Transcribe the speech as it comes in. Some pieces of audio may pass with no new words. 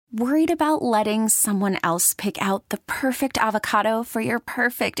Worried about letting someone else pick out the perfect avocado for your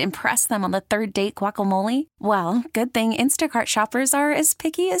perfect impress them on the third date guacamole? Well, good thing Instacart shoppers are as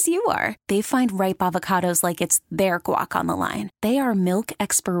picky as you are. They find ripe avocados like it's their guac on the line. They are milk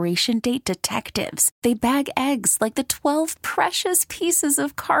expiration date detectives. They bag eggs like the 12 precious pieces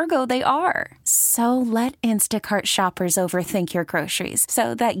of cargo they are. So let Instacart shoppers overthink your groceries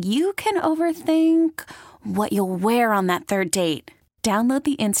so that you can overthink what you'll wear on that third date. Download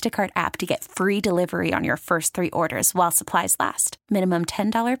the Instacart app to get free delivery on your first 3 orders while supplies last. Minimum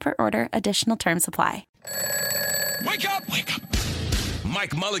 $10 per order. Additional terms apply. Wake up! Wake up!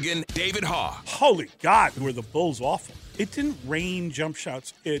 Mike Mulligan, David Haugh. Holy God, were the Bulls awful. It didn't rain jump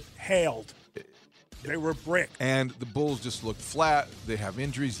shots. It hailed. They were brick. And the Bulls just looked flat. They have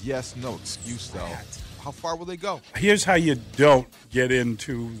injuries. Yes, no excuse, though. How far will they go? Here's how you don't get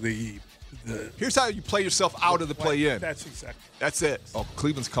into the Here's how you play yourself out of the play-in. That's exactly. That's it. Oh,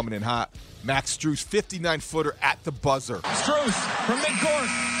 Cleveland's coming in hot. Max Strus, 59-footer at the buzzer. Strus from midcourt.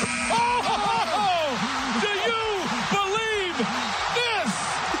 Oh! Do you believe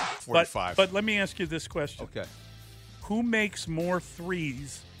this? 45. But let me ask you this question. Okay. Who makes more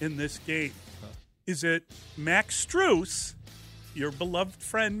threes in this game? Is it Max Strus, your beloved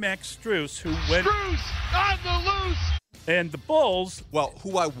friend Max Strus, who went Strus on the loose. And the Bulls? Well,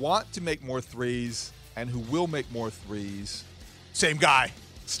 who I want to make more threes and who will make more threes, same guy,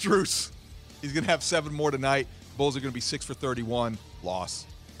 Strus. He's going to have 7 more tonight. Bulls are going to be 6 for 31. Loss.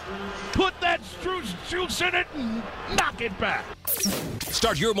 Put that Strus juice in it and knock it back.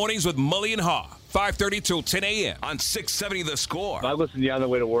 Start your mornings with Mully and Haugh. 5:30 till 10 a.m. on 670 The Score. I listen to you on the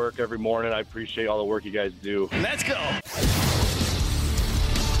way to work every morning. I appreciate all the work you guys do. Let's go.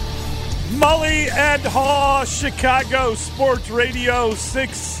 Mully and Haugh, Chicago Sports Radio,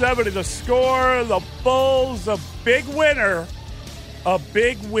 670 The Score. The Bulls, a big winner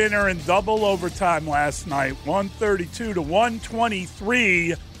in double overtime last night, 132 to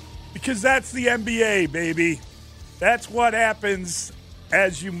 123, because that's the NBA, baby. That's what happens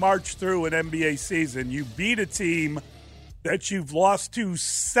as you march through an NBA season. You beat a team that you've lost to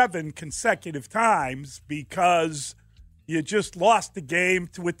 7 consecutive times because you just lost the game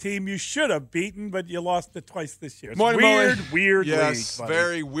to a team you should have beaten, but you lost it twice this year. It's Morning, weird yes, league,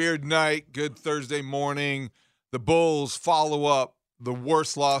 very weird night. Good Thursday morning. The Bulls follow up the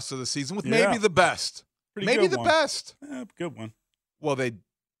worst loss of the season with maybe the best. Maybe the best. Good one. Well, they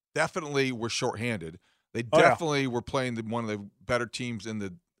definitely were shorthanded. They definitely were playing one of the better teams in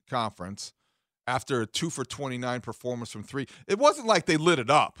the conference after a 2 for 29 performance from 3. It wasn't like they lit it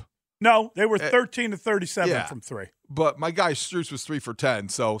up. No, they were 13 to 37 from 3. But my guy Strus was 3 for 10.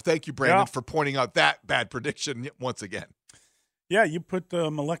 So thank you, Brandon, for pointing out that bad prediction once again. Yeah, you put the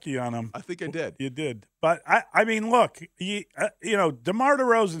Mulligan on him. I think I did. You did. But, I mean, look, DeMar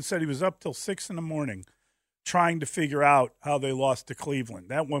DeRozan said he was up till 6 in the morning trying to figure out how they lost to Cleveland.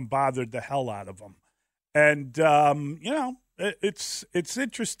 That one bothered the hell out of him. And, it's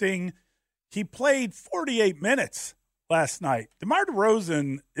interesting. He played 48 minutes last night. DeMar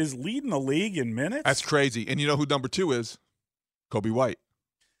DeRozan is leading the league in minutes. That's crazy. And you know who number 2 is? Kobe White.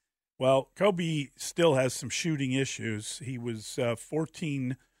 Well, Kobe still has some shooting issues. He was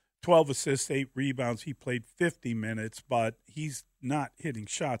 14, 12 assists, 8 rebounds. He played 50 minutes, but he's not hitting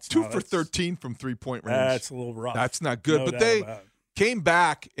shots 2 now. for 13 from three-point range. That's a little rough. That's not good. No but doubt they about it. came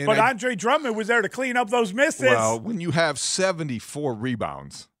back. But Andre Drummond was there to clean up those misses. Well, when you have 74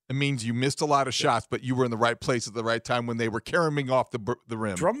 rebounds, it means you missed a lot of shots, but you were in the right place at the right time when they were carrying off the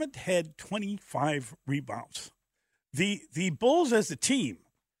rim. Drummond had 25 rebounds. The Bulls as a team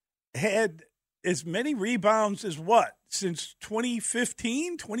had as many rebounds as what? Since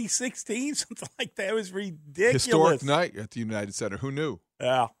 2015, 2016, something like that. It was ridiculous. Historic night at the United Center. Who knew?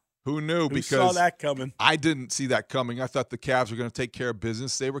 Yeah. Who knew? Who saw that coming? I didn't see that coming. I thought the Cavs were going to take care of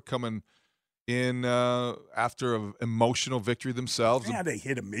business. They were coming in after an emotional victory themselves. Yeah, they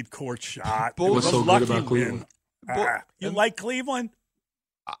hit a midcourt shot. What's so good about Cleveland? You like Cleveland?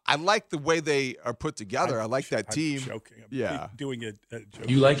 I like the way they are put together. I like that team. I'm joking. Yeah. Doing a joke.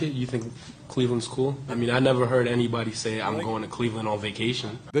 You like it? You think Cleveland's cool? I mean, I never heard anybody say, I'm going to Cleveland on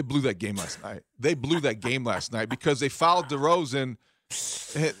vacation. They blew that game last night. Because they fouled DeRozan,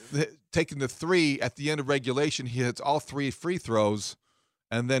 taking the 3 at the end of regulation. He hits all 3 free throws,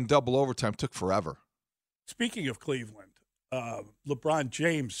 and then double overtime took forever. Speaking of Cleveland, LeBron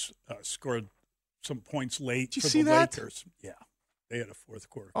James scored some points late Did you for see the that? Lakers. Yeah. They had a fourth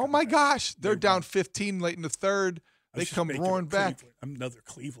quarter. Oh, my gosh. They're down 15 late in the third. They come roaring back. Another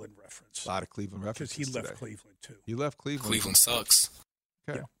Cleveland reference. A lot of Cleveland references Because he left today. Cleveland, too. He left Cleveland. Cleveland sucks.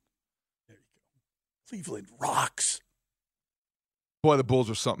 Okay. Yeah. There you go. Cleveland rocks. Boy, the Bulls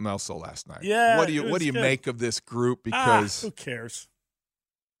were something else though last night. Yeah, What do you make of this group? Because who cares?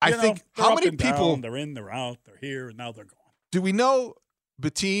 I think how many people they're in, they're out, they're here, and now they're gone. Do we know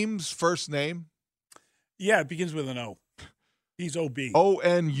Bateem's first name? Yeah, it begins with an O. He's OB.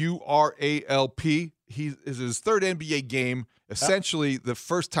 Onuralp. He is his third NBA game. Essentially, the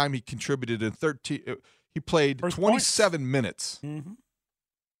first time he contributed in 13. He played 27 minutes, and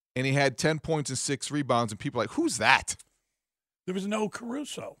he had 10 points and 6 rebounds. And people are like, who's that? There was no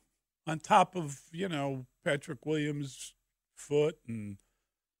Caruso on top of Patrick Williams' foot and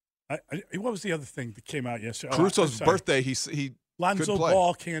what was the other thing that came out yesterday? Caruso's birthday. He Lonzo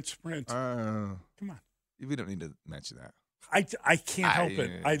Ball can't sprint. Come on, we don't need to mention that. I can't help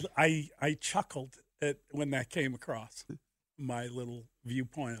it. I chuckled when that came across my little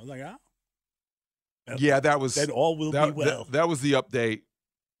viewpoint. I was like, that all will be well. That was the update.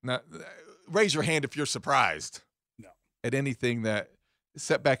 Now, raise your hand if you're surprised. No. At anything that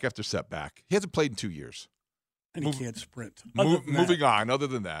setback after setback. He hasn't played in 2 years. And he can't sprint. Moving on, other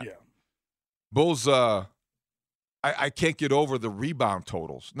than that. Yeah. Bulls, I can't get over the rebound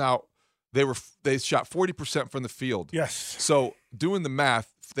totals. Now, they shot 40% from the field. Yes. So doing the math,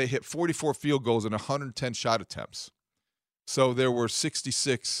 they hit 44 field goals and 110 shot attempts. So there were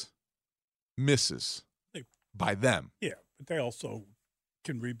 66 misses by them. Yeah, but they also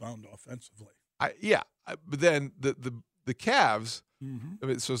can rebound offensively. But then the Cavs, I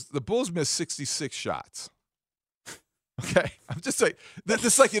mean, so the Bulls missed 66 shots. Okay, I'm just like this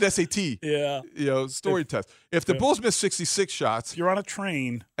is like an SAT, story test. If the Bulls miss 66 shots, you're on a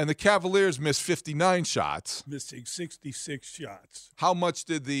train, and the Cavaliers miss 59 shots, missing 66 shots. How much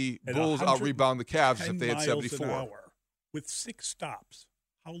did the Bulls out rebound the Cavs if they had 74? An hour with 6 stops.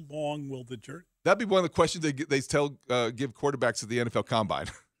 How long will the journey? That'd be one of the questions they give quarterbacks at the NFL Combine.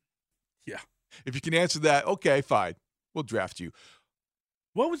 Yeah, if you can answer that, okay, fine, we'll draft you.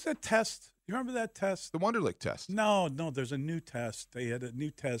 What was that test? You remember that test? The Wonderlic test. No, there's a new test. They had a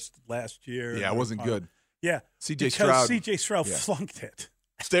new test last year. Yeah, it wasn't good. Yeah. C.J. Stroud flunked it.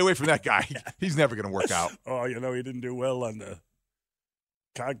 Stay away from that guy. He's never going to work out. Oh, he didn't do well on the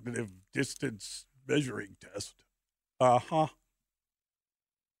cognitive distance measuring test. Yeah,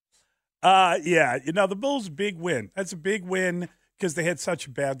 the Bulls' big win. That's a big win because they had such a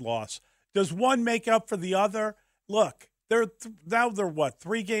bad loss. Does one make up for the other? Look. They're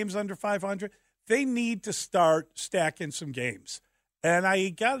 3 games under 500. They need to start stacking some games, and I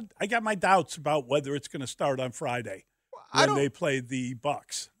got my doubts about whether it's going to start on Friday when they play the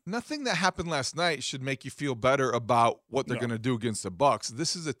Bucks. Nothing that happened last night should make you feel better about what they're going to do against the Bucks.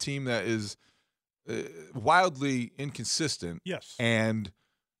 This is a team that is wildly inconsistent. Yes, and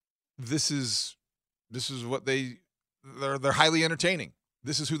this is what they're highly entertaining.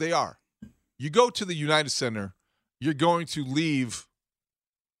 This is who they are. You go to the United Center. You're going to leave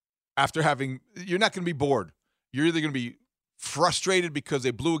after you're not going to be bored. You're either going to be frustrated because they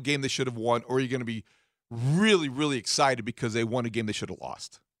blew a game they should have won, or you're going to be really, really excited because they won a game they should have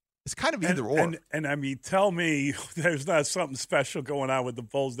lost. It's kind of either or. And I mean, tell me there's not something special going on with the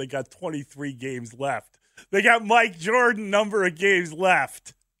Bulls. They got 23 games left. They got Mike Jordan number of games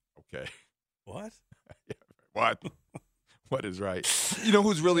left. Okay. What? What? What is right? You know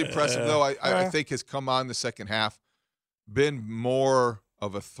who's really impressive, though, I think has come on the second half, been more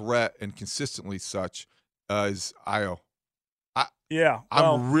of a threat and consistently such is Haugh.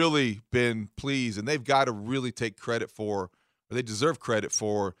 I've really been pleased, and they've got to really take credit for, or they deserve credit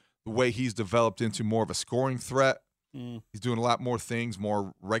for, the way he's developed into more of a scoring threat. He's doing a lot more things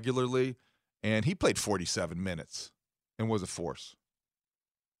more regularly, and he played 47 minutes and was a force.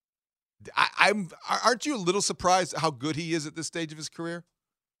 Aren't you a little surprised at how good he is at this stage of his career,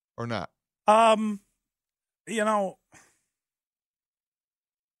 or not? No.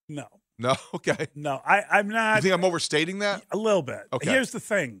 No? Okay. No, I'm not. You think I'm overstating that? A little bit. Okay. Here's the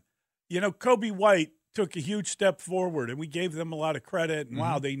thing. Kobe White took a huge step forward, and we gave them a lot of credit. And,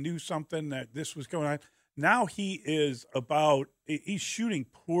 wow, they knew something that this was going on. Now he's shooting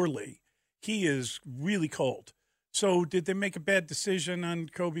poorly. He is really cold. So did they make a bad decision on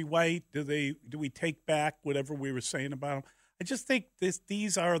Kobe White? Do we take back whatever we were saying about him? I just think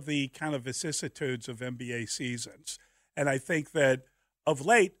these are the kind of vicissitudes of NBA seasons. And I think that of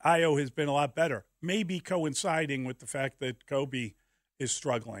late, Haugh has been a lot better, maybe coinciding with the fact that Kobe is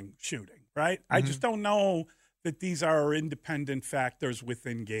struggling shooting, right? I just don't know that these are independent factors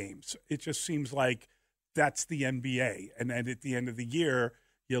within games. It just seems like that's the NBA. And then at the end of the year,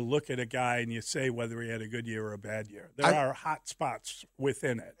 you look at a guy and you say whether he had a good year or a bad year. There are hot spots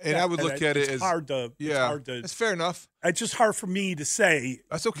within it. And I would look at it as hard to. Yeah, it's hard to. It's fair enough. It's just hard for me to say.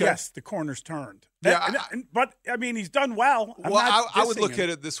 That's okay. Yes, the corner's turned. Yeah, but I mean, he's done well. I would look at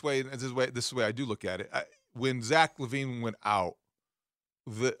it this way. This is the way I do look at it. When Zach LaVine went out,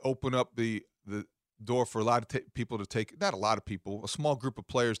 opened up the door for a lot of people to take, not a lot of people, a small group of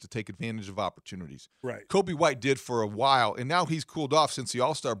players to take advantage of opportunities. Right. Kobe White did for a while, and now he's cooled off since the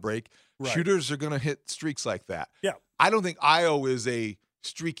All-Star break. Right. Shooters are going to hit streaks like that. Yeah. I don't think Io is a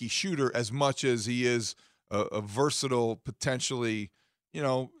streaky shooter as much as he is a versatile, potentially,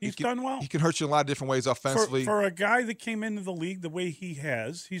 he's done well. He can hurt you in a lot of different ways offensively. For a guy that came into the league the way he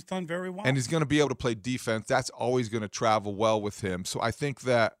has, he's done very well. And he's going to be able to play defense. That's always going to travel well with him. So I think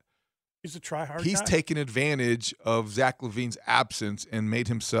that he's a try-hard He's guy. taken advantage of Zach LaVine's absence and made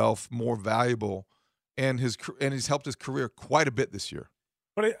himself more valuable, and he's helped his career quite a bit this year.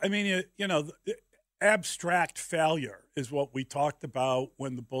 But, I mean, abstract failure is what we talked about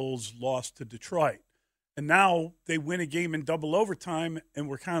when the Bulls lost to Detroit. And now they win a game in double overtime, and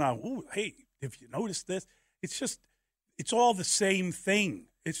we're kind of, hey, if you notice this, it's all the same thing.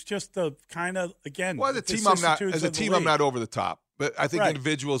 It's just the kind of, again, well, I'm not over the top. But I think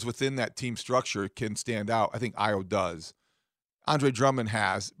individuals within that team structure can stand out. I think Io does. Andre Drummond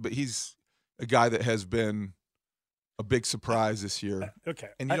has, but he's a guy that has been a big surprise this year. Okay.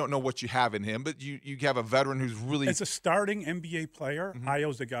 And you don't know what you have in him, but you have a veteran who's really – as a starting NBA player,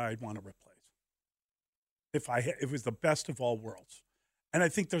 Io's the guy I'd want to replace if it was the best of all worlds. And I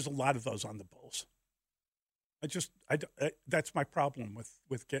think there's a lot of those on the Bulls. That's my problem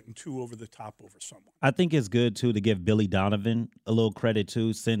with getting too over the top over someone. I think it's good, too, to give Billy Donovan a little credit,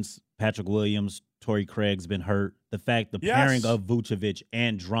 too, since Patrick Williams, Torrey Craig's been hurt. The fact, pairing of Vucevic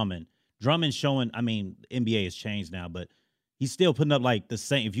and Drummond. Drummond showing, I mean, NBA has changed now, but he's still putting up like the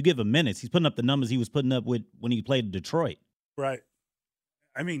same. If you give him minutes, he's putting up the numbers he was putting up with when he played Detroit. Right.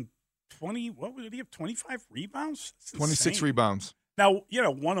 I mean, 25 rebounds? 26 rebounds. Now,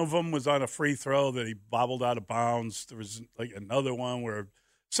 one of them was on a free throw that he bobbled out of bounds. There was like another one where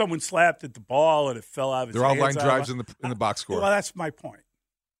someone slapped at the ball and it fell out of his hands. They're all line drives in the box score. Well, that's my point.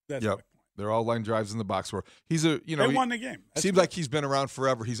 That's my point. They're all line drives in the box score. They won the game. Seems like he's been around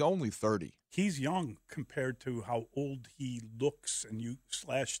forever. He's only 30. He's young compared to how old he looks and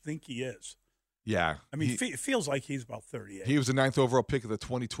think he is. Yeah. I mean, it feels like he's about 38. He was the 9th overall pick of the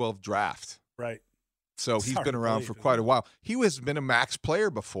 2012 draft. Right. So he's been around for quite a while. He has been a max player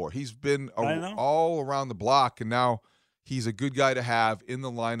before. He's been all around the block, and now he's a good guy to have in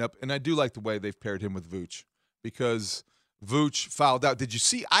the lineup. And I do like the way they've paired him with Vooch because Vooch fouled out. Did you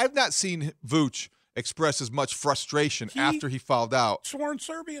see? I've not seen Vooch express as much frustration after he fouled out. Sworn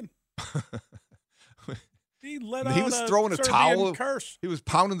Serbian. He was throwing a towel. Curse. He was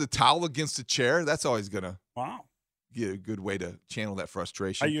pounding the towel against the chair. That's always going to get a good way to channel that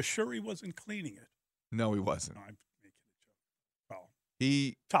frustration. Are you sure he wasn't cleaning it? No, he wasn't. No, I'm making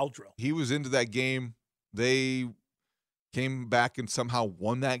a joke. Towel drill. He was into that game. They came back and somehow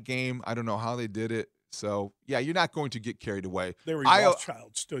won that game. I don't know how they did it. So, yeah, you're not going to get carried away. Larry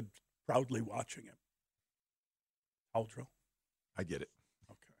Rothschild stood proudly watching him. Towel drill. I get it.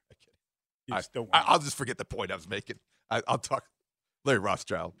 Okay. I get it. I'll just forget the point I was making. I'll talk Larry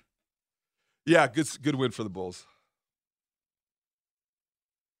Rothschild. Yeah, good win for the Bulls.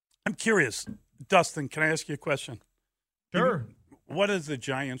 I'm curious. Dustin, can I ask you a question? Sure. What is the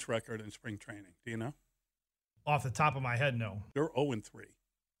Giants' record in spring training? Do you know? Off the top of my head, no. They're 0-3.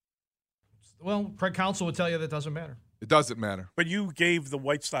 Well, Craig Counsell would tell you that doesn't matter. It doesn't matter. But you gave the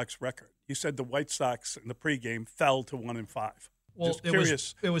White Sox record. You said the White Sox in the pregame fell to 1-5. Well, just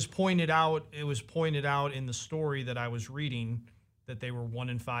curious. It was pointed out. It was pointed out in the story that I was reading that they were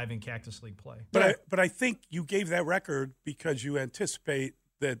 1-5 in Cactus League play. But I think you gave that record because you anticipate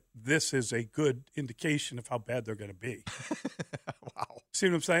that this is a good indication of how bad they're going to be. Wow. See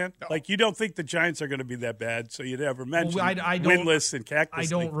what I'm saying? No. Like, you don't think the Giants are going to be that bad, so you never mention winless in Cactus I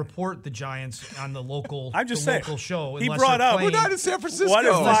don't report the Giants on the local, I'm just saying, local show. He brought up, we're not in San Francisco.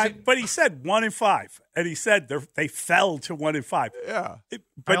 1-5, but he said 1-5, and he said they fell to 1-5. Yeah.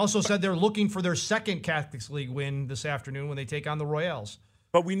 I also said they're looking for their second Cactus League win this afternoon when they take on the Royals.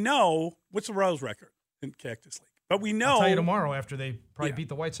 But we know, what's the Royals record in Cactus League? But we know. I'll tell you tomorrow after they probably beat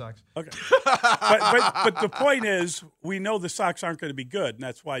the White Sox. Okay. but the point is, we know the Sox aren't going to be good, and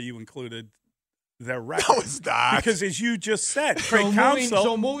that's why you included their record. No, it's not. Because as you just said, Craig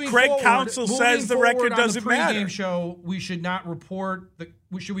Counsell says the record doesn't matter. On the pregame show, we should not report.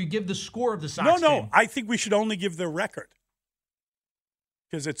 Should we give the score of the Sox game? I think we should only give their record.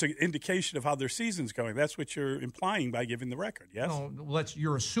 Because it's an indication of how their season's going. That's what you're implying by giving the record, yes? No,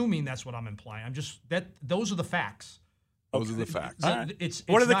 you're assuming that's what I'm implying. I'm just those are the facts. Those are the facts. It's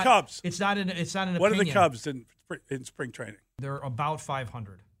what are the Cubs? It's not an opinion. What are the Cubs in spring training? They're about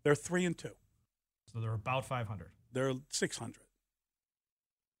 500. They're 3-2. So they're about 500. They're 600.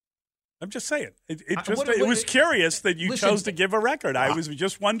 I'm just saying. It was curious that you chose to give a record. I was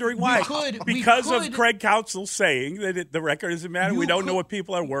just wondering why. Because of Craig Counsell saying that the record doesn't matter. We don't know what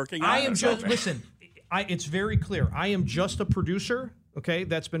people are working on. I am just listen. It's very clear. I am just a producer. Okay,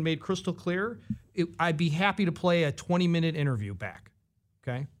 that's been made crystal clear. I'd be happy to play a 20-minute interview back.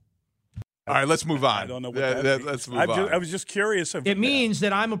 Okay. All right, let's move on. I don't know what that means. Let's move on. I was just curious. It means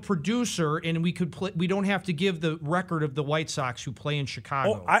that I'm a producer, and we could play. We don't have to give the record of the White Sox who play in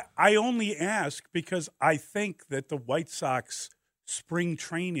Chicago. I only ask because I think that the White Sox spring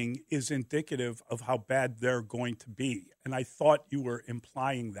training is indicative of how bad they're going to be, and I thought you were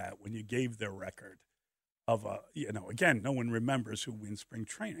implying that when you gave their record of again, no one remembers who wins spring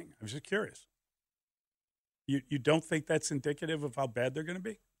training. I was just curious. You don't think that's indicative of how bad they're going to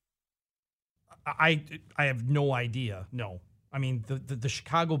be? I have no idea. No. I mean, the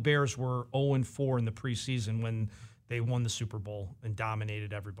Chicago Bears were 0-4 in the preseason when they won the Super Bowl and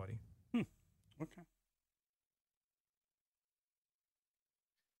dominated everybody. Okay.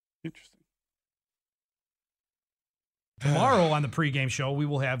 Interesting. Tomorrow on the pregame show, we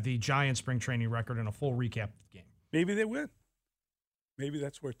will have the Giants spring training record and a full recap of the game. Maybe they win. Maybe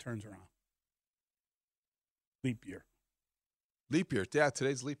that's where it turns around. Leap year. Leap year. Yeah,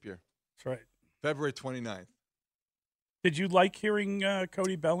 today's leap year. That's right. February 29th. Did you like hearing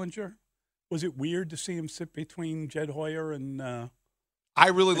Cody Bellinger? Was it weird to see him sit between Jed Hoyer and I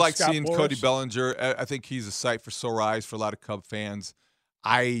really like Scott seeing Boras? Cody Bellinger. I think he's a sight for sore eyes for a lot of Cub fans.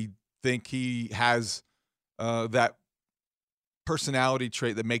 I think he has that personality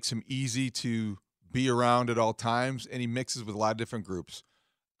trait that makes him easy to be around at all times, and he mixes with a lot of different groups.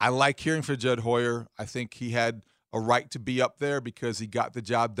 I like hearing from Jed Hoyer. I think he had a right to be up there because he got the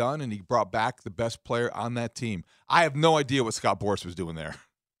job done and he brought back the best player on that team. I have no idea what Scott Boras was doing there.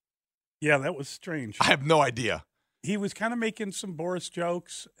 Yeah, that was strange. I have no idea. He was kind of making some Boras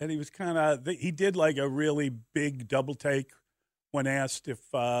jokes, and he was he did like a really big double take when asked if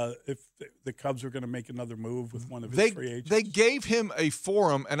the Cubs were going to make another move with one of his free agents. They gave him a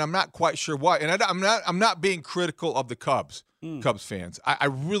forum, and I'm not quite sure why. And I'm not being critical of the Cubs fans. I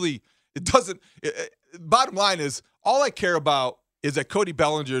really it doesn't. Bottom line is, all I care about is that Cody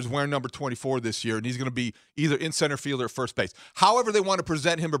Bellinger is wearing number 24 this year, and he's going to be either in center field or first base. However they want to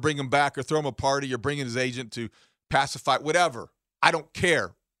present him or bring him back or throw him a party or bring in his agent to pacify, whatever. I don't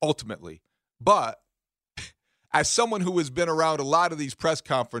care, ultimately. But as someone who has been around a lot of these press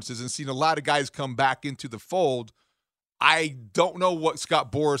conferences and seen a lot of guys come back into the fold, I don't know what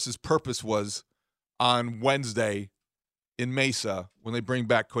Scott Boras' purpose was on Wednesday in Mesa when they bring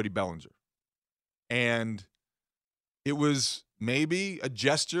back Cody Bellinger. And it was maybe a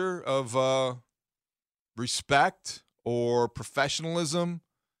gesture of respect or professionalism.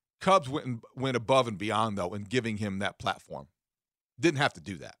 Cubs went above and beyond, though, in giving him that platform. Didn't have to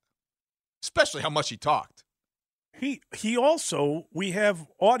do that, especially how much he talked. He also, we have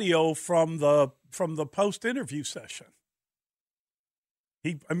audio from the post-interview session.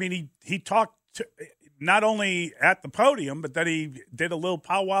 He talked not only at the podium, but then he did a little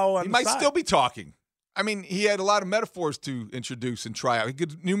powwow on the side. He might still be talking. I mean, he had a lot of metaphors to introduce and try out. He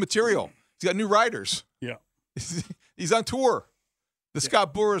got new material. He's got new writers. Yeah. He's on tour. The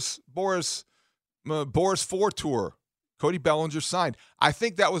Scott Boras 4 tour. Cody Bellinger signed. I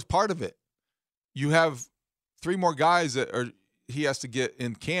think that was part of it. You have 3 more guys that he has to get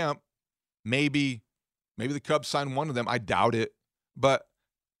in camp. Maybe the Cubs signed one of them. I doubt it. But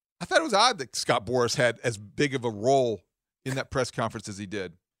I thought it was odd that Scott Boras had as big of a role in that press conference as he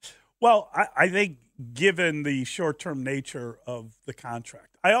did. Well, I think given the short-term nature of the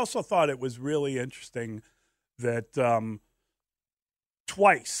contract, I also thought it was really interesting that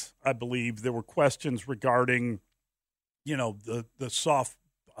twice, I believe, there were questions regarding, the soft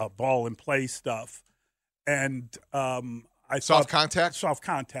ball in play stuff. And soft contact,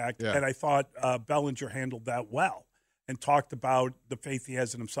 yeah. And I thought Bellinger handled that well and talked about the faith he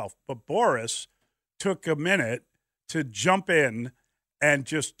has in himself. But Boras took a minute to jump in and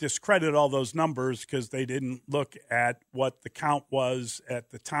just discredit all those numbers because they didn't look at what the count was at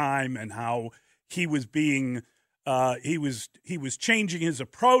the time and how he was being he was changing his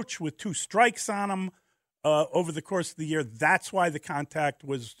approach with 2 strikes on him over the course of the year. That's why the contact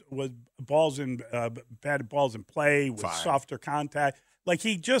was balls in batted balls in play with softer contact. Like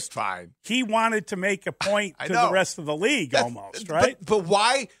he wanted to make a point to the rest of the league almost, right? But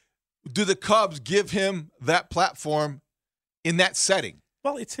why do the Cubs give him that platform in that setting?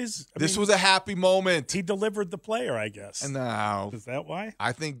 Well, it's his. This was a happy moment. He delivered the player, I guess. And now, is that why?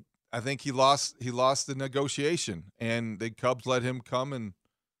 I think he lost the negotiation, and the Cubs let him come and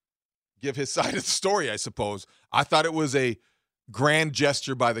give his side of the story, I suppose. I thought it was a grand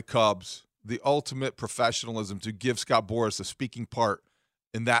gesture by the Cubs, the ultimate professionalism to give Scott Boras a speaking part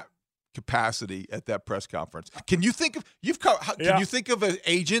in that capacity at that press conference. Can you think of you think of an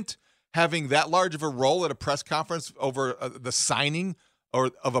agent having that large of a role at a press conference over the signing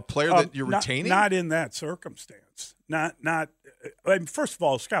or of a player that you're retaining? Not in that circumstance. Not. I mean, first of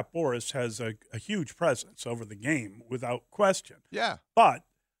all, Scott Boras has a huge presence over the game without question. Yeah, but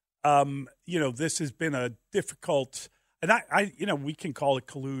this has been a difficult, and I we can call it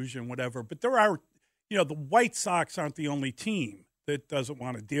collusion, whatever. But there are, the White Sox aren't the only team that doesn't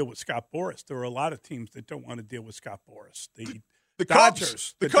want to deal with Scott Boras. There are a lot of teams that don't want to deal with Scott Boras. The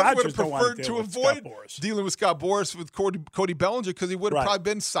Dodgers would have preferred to avoid dealing with Scott Boras with Cody Bellinger because he would have probably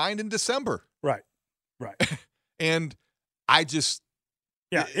been signed in December. Right. And I just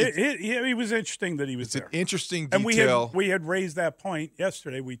it was interesting that he was there. It's an interesting detail. And we had raised that point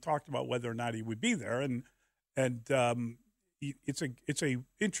yesterday. We talked about whether or not he would be there, and it's a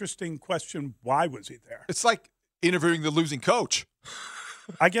interesting question. Why was he there? It's like interviewing the losing coach.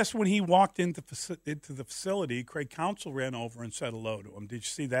 I guess when he walked into the facility, Craig Counsell ran over and said hello to him. Did you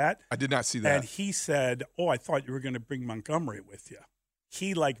see that? I did not see that. And he said, "Oh, I thought you were going to bring Montgomery with you."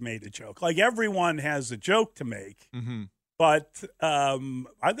 He made a joke. Like everyone has a joke to make, but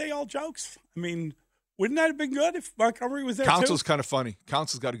are they all jokes? I mean, wouldn't that have been good if Montgomery was there too? Counsell's kind of funny.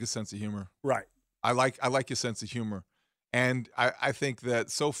 Counsell's got a good sense of humor. Right. I like his sense of humor, and I think that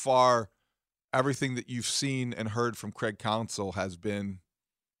so far, everything that you've seen and heard from Craig Counsell has been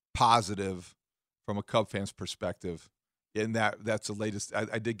positive from a Cub fan's perspective. And that's the latest.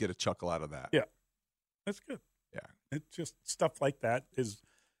 I did get a chuckle out of that. Yeah, that's good. Yeah, it's just stuff like that is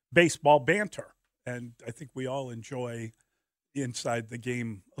baseball banter, and I think we all enjoy inside the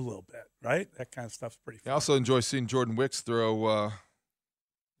game a little bit, right? That kind of stuff's pretty fun. I also enjoy seeing Jordan Wicks throw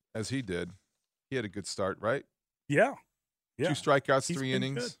as he did. He had a good start, right? Yeah. 2 strikeouts, 3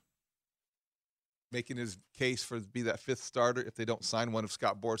 innings. Good. Making his case for be that 5th starter if they don't sign one of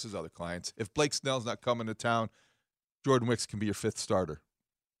Scott Boras' other clients. If Blake Snell's not coming to town, Jordan Wicks can be your 5th starter.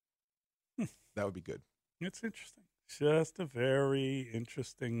 That would be good. It's interesting. Just a very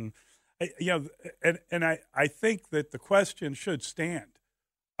interesting, and I think that the question should stand: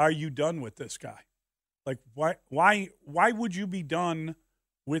 are you done with this guy? Like, why would you be done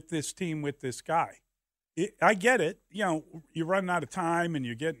with this team with this guy? I get it. You're running out of time and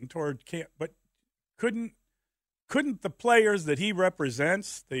you're getting toward camp, but couldn't the players that he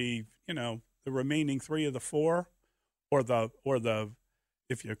represents, the remaining 3 of the 4, or the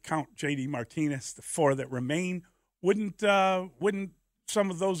if you count J.D. Martinez, the 4 that remain, wouldn't some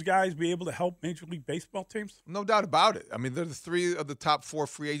of those guys be able to help Major League Baseball teams? No doubt about it. I mean, they're the 3 of the top 4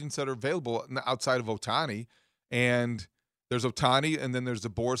 free agents that are available outside of Ohtani, and there's Ohtani, and then there's the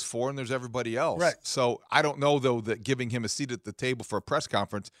Boras 4, and there's everybody else. Right. So I don't know, though, that giving him a seat at the table for a press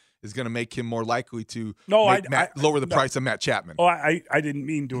conference is going to make him more likely to lower the price of Matt Chapman. Oh, I didn't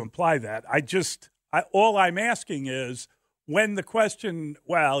mean to imply that. All I'm asking is when the question,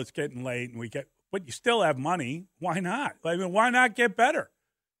 well, it's getting late, but you still have money. Why not? I mean, why not get better?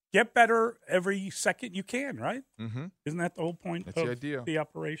 Get better every second you can, right? Mm-hmm. Isn't that the whole point of the idea. The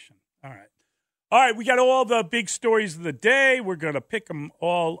operation? All right, we got all the big stories of the day. We're going to pick them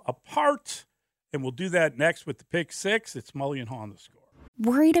all apart, and we'll do that next with the Pick 6. It's Mulligan Haugh on the Score.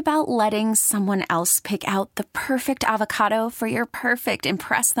 Worried about letting someone else pick out the perfect avocado for your perfect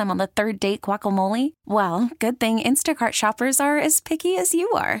impress them on the 3rd date guacamole? Well, good thing Instacart shoppers are as picky as you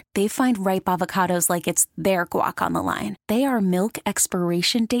are. They find ripe avocados like it's their guac on the line. They are milk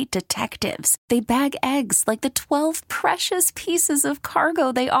expiration date detectives. They bag eggs like the 12 precious pieces of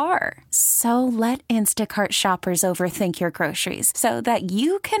cargo they are. So let Instacart shoppers overthink your groceries so that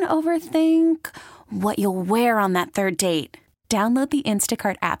you can overthink what you'll wear on that 3rd date. Download the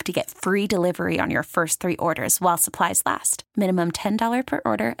Instacart app to get free delivery on your first 3 orders while supplies last. Minimum $10 per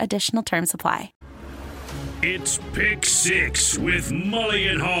order. Additional terms apply. It's Pick Six with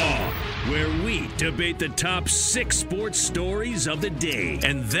Mulligan Haugh, where we debate the top 6 sports stories of the day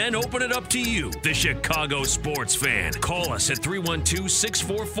and then open it up to you, the Chicago sports fan. Call us at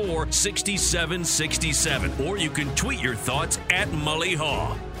 312-644-6767, or you can tweet your thoughts at Mully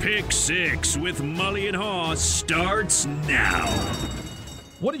Haugh. Pick Six with Mully and Haugh starts now.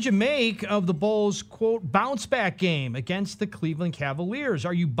 What did you make of the Bulls' quote bounce back game against the Cleveland Cavaliers?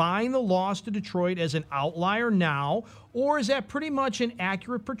 Are you buying the loss to Detroit as an outlier now, or is that pretty much an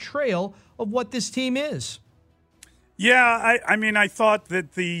accurate portrayal of what this team is? Yeah, I mean, I thought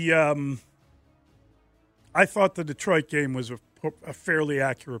that the Detroit game was a fairly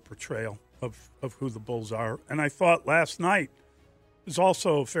accurate portrayal of who the Bulls are, and I thought last night was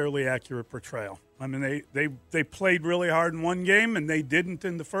also a fairly accurate portrayal. I mean, they played really hard in one game, and they didn't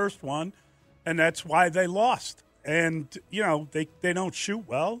in the first one, and that's why they lost. And, you know, they don't shoot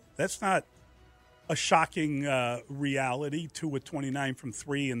well. That's not a shocking reality, 2 of 29 from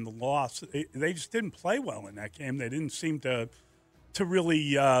 3 in the loss. They just didn't play well in that game. They didn't seem to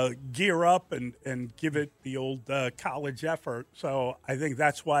really gear up and give it the old college effort. So I think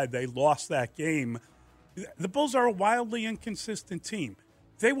that's why they lost that game. The Bulls are a wildly inconsistent team.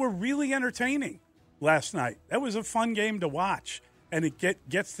 They were really entertaining last night. That was a fun game to watch, and it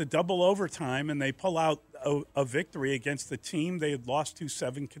gets to double overtime, and they pull out a victory against the team they had lost to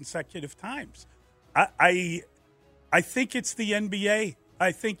 7 consecutive times. I think it's the NBA.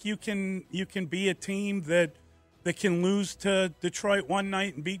 I think you can be a team that can lose to Detroit one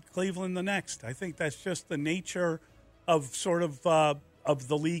night and beat Cleveland the next. I think that's just the nature of sort of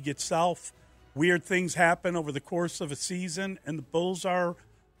the league itself. Weird things happen over the course of a season, and the Bulls are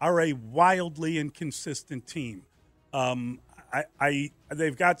a wildly inconsistent team.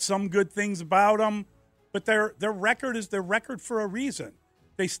 They've got some good things about them, but their record is their record for a reason.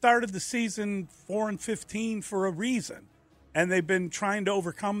 They started the season 4-15 for a reason, and they've been trying to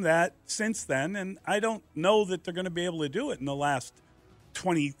overcome that since then. And I don't know that they're going to be able to do it in the last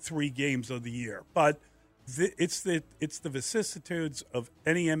 23 games of the year, but it's the vicissitudes of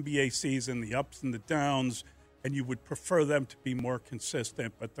any NBA season, the ups and the downs, and you would prefer them to be more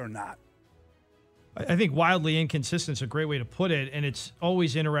consistent, but they're not. I think wildly inconsistent is a great way to put it, and it's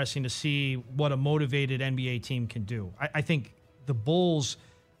always interesting to see what a motivated NBA team can do. I think the Bulls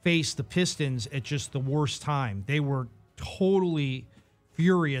faced the Pistons at just the worst time. They were totally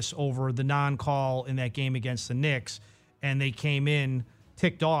furious over the non-call in that game against the Knicks, and they came in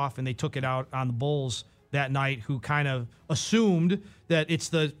ticked off, and they took it out on the Bulls that night, who kind of assumed that it's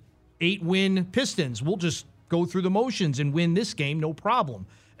the 8-win Pistons. We'll just go through the motions and win this game, no problem.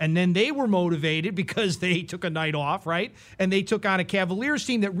 And then they were motivated because they took a night off, right? And they took on a Cavaliers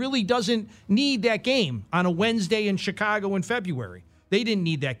team that really doesn't need that game on a Wednesday in Chicago in February. They didn't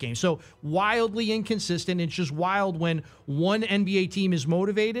need that game. So wildly inconsistent. It's just wild when one NBA team is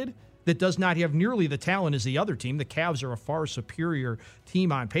motivated that does not have nearly the talent as the other team. The Cavs are a far superior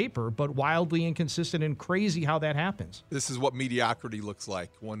team on paper, but wildly inconsistent and crazy how that happens. This is what mediocrity looks like.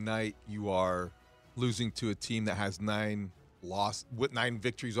 One night you are losing to a team that has 9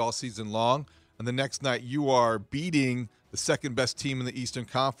 victories all season long, and the next night you are beating the second best team in the Eastern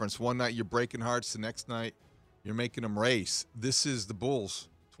Conference. One night you're breaking hearts, the next night you're making them race. This is the Bulls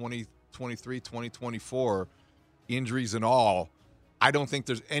 2023, 2024, injuries and all. I don't think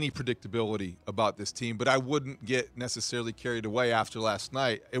there's any predictability about this team, but I wouldn't get necessarily carried away after last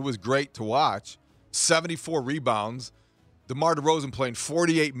night. It was great to watch. 74 rebounds. DeMar DeRozan playing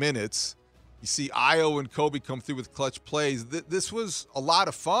 48 minutes. You see Io and Kobe come through with clutch plays. This was a lot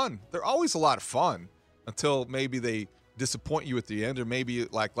of fun. They're always a lot of fun until maybe they disappoint you at the end, or maybe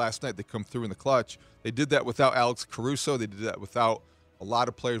like last night they come through in the clutch. They did that without Alex Caruso. They did that without a lot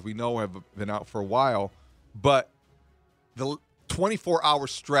of players we know have been out for a while. But the 24-hour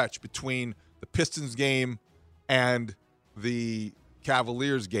stretch between the Pistons game and the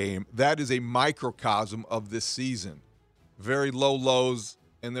Cavaliers game, that is a microcosm of this season. Very low lows,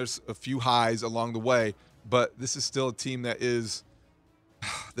 and there's a few highs along the way, but this is still a team that is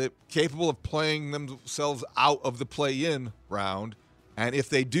capable of playing themselves out of the play-in round, and if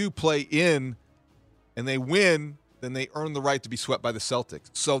they do play in and they win, then they earn the right to be swept by the Celtics.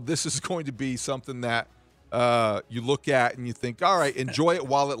 So this is going to be something that you look at and you think, all right, enjoy it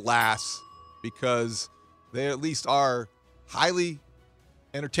while it lasts, because they at least are highly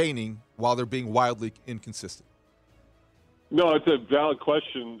entertaining while they're being wildly inconsistent. No, it's a valid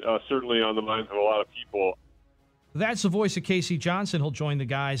question, certainly on the minds of a lot of people. That's the voice of Casey Johnson. He'll join the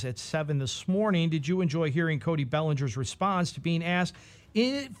guys at 7 this morning. Did you enjoy hearing Cody Bellinger's response to being asked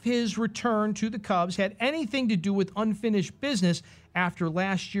if his return to the Cubs had anything to do with unfinished business after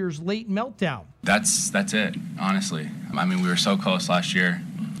last year's late meltdown. That's it, honestly. I mean, we were so close last year,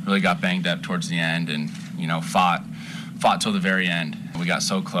 really got banged up towards the end and, fought till the very end. We got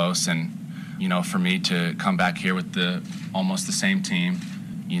so close, and, for me to come back here with almost the same team,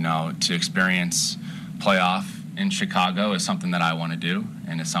 to experience playoff in Chicago is something that I want to do,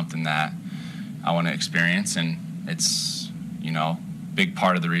 and it's something that I want to experience, and it's, big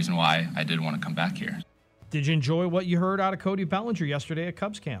part of the reason why I did want to come back here. Did you enjoy what you heard out of Cody Bellinger yesterday at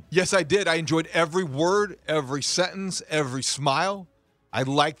Cubs camp? Yes, I did. I enjoyed every word, every sentence, every smile. I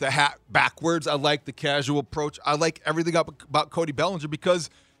like the hat backwards. I like the casual approach. I like everything about Cody Bellinger because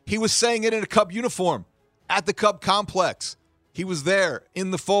he was saying it in a Cub uniform at the Cub complex. He was there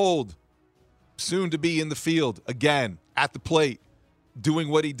in the fold, soon to be in the field again at the plate, doing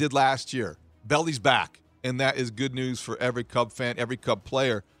what he did last year. Belly's back, and that is good news for every Cub fan, every Cub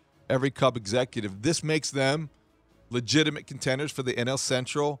player, every Cub executive. This makes them legitimate contenders for the NL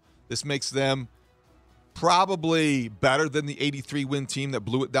Central. This makes them probably better than the 83-win team that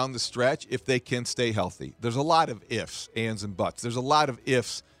blew it down the stretch if they can stay healthy. There's a lot of ifs, ands, and buts. There's a lot of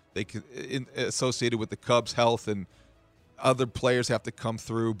ifs associated with the Cubs' health, and other players have to come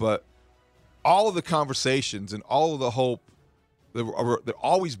through. But all of the conversations and all of the hope, they're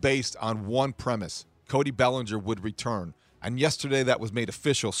always based on one premise. Cody Bellinger would return. And yesterday that was made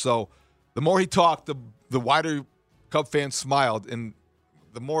official. So the more he talked, the wider Cub fans smiled. And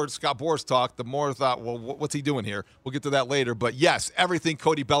the more Scott Boras talked, the more I thought, well, what's he doing here? We'll get to that later. But, yes, everything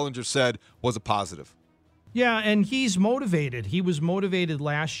Cody Bellinger said was a positive. Yeah, and he's motivated. He was motivated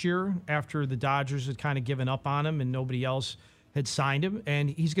last year after the Dodgers had kind of given up on him and nobody else had signed him. And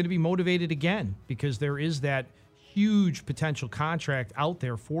he's going to be motivated again because there is that huge potential contract out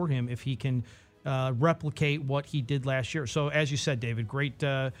there for him if he can replicate what he did last year. So, as you said, David, great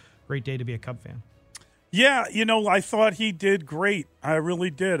day to be a Cub fan. Yeah, I thought he did great. I really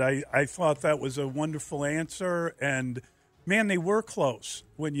did. I thought that was a wonderful answer. And, man, they were close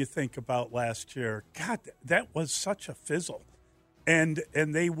when you think about last year. God, that was such a fizzle. And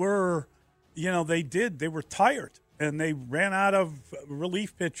they were, they were tired. And they ran out of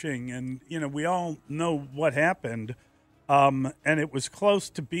relief pitching. And, we all know what happened. And it was close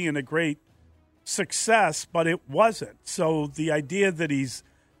to being a great success, but it wasn't. So the idea that he's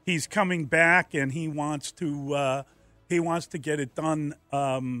coming back and he wants to get it done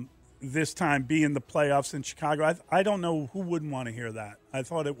this time, be in the playoffs in Chicago. I don't know who wouldn't want to hear that. I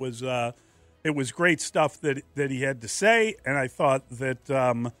thought it was great stuff that he had to say, and I thought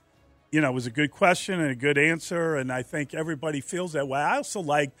that it was a good question and a good answer, and I think everybody feels that way. I also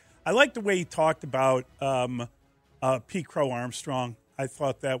like the way he talked about Pete Crow Armstrong. I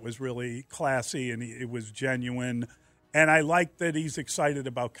thought that was really classy and it was genuine. And I like that he's excited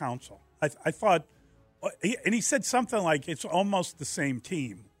about Counsell. I thought, and he said something like it's almost the same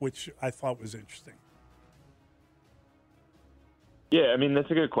team, which I thought was interesting. Yeah, I mean, that's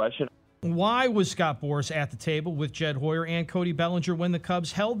a good question. Why was Scott Boras at the table with Jed Hoyer and Cody Bellinger when the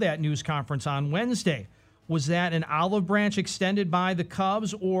Cubs held that news conference on Wednesday? Was that an olive branch extended by the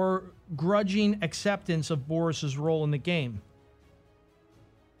Cubs or grudging acceptance of Boras's role in the game?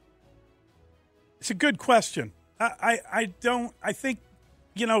 It's a good question. I think,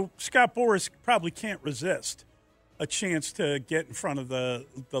 Scott Boras probably can't resist a chance to get in front of the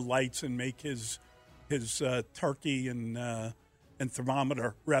lights and make his turkey and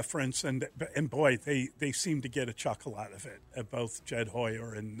thermometer reference. And boy, they seem to get a chuckle out of it. Both Jed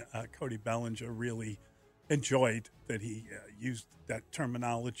Hoyer and Cody Bellinger really enjoyed that he used that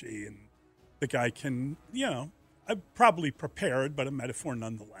terminology. And the guy can, probably prepared, but a metaphor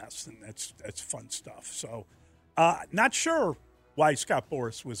nonetheless, and that's fun stuff. So, not sure why Scott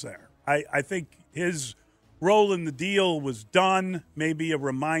Boras was there. I think his role in the deal was done. Maybe a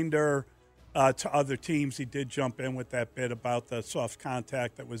reminder to other teams. He did jump in with that bit about the soft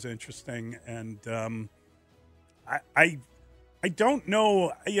contact that was interesting, and I don't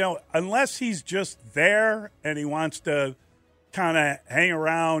know. Unless he's just there and he wants to kind of hang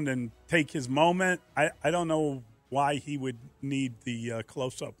around and take his moment, I don't know why he would need the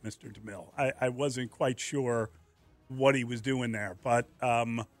close-up, Mr. DeMille. I wasn't quite sure what he was doing there. But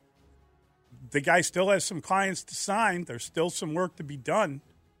the guy still has some clients to sign. There's still some work to be done.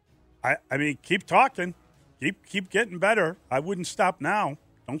 I mean, keep talking. Keep getting better. I wouldn't stop now.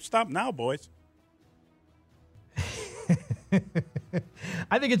 Don't stop now, boys.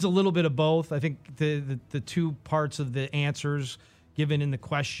 I think it's a little bit of both. I think the two parts of the answers given in the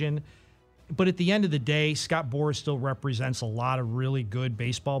question. But at the end of the day, Scott Boras still represents a lot of really good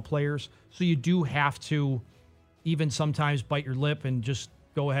baseball players. So you do have to even sometimes bite your lip and just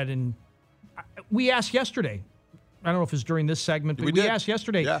go ahead and we asked yesterday. I don't know if it was during this segment, but we asked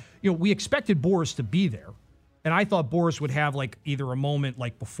yesterday. Yeah. We expected Boris to be there. And I thought Boris would have like either a moment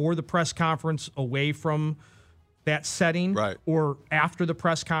like before the press conference away from that setting or after the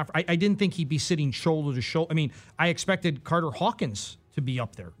press conference. I didn't think he'd be sitting shoulder to shoulder. I mean, I expected Carter Hawkins to be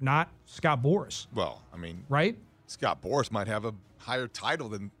up there, not Scott Boras. Well, I mean, right? Scott Boras might have a higher title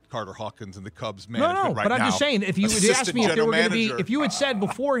than Carter Hawkins in the Cubs management right now. But I'm just saying, if you would ask me if there were going to be, if you had said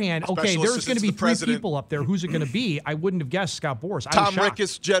beforehand, okay, there's going to be three people up there, who's it going to be? I wouldn't have guessed Scott Boras. Tom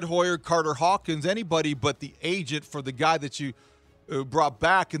Ricketts, Jed Hoyer, Carter Hawkins, anybody but the agent for the guy that you brought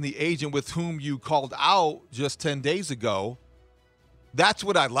back and the agent with whom you called out just 10 days ago. That's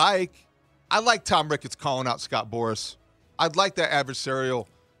what I like. I like Tom Ricketts calling out Scott Boras. I'd like that adversarial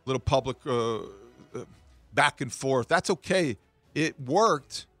little public back and forth. That's okay. It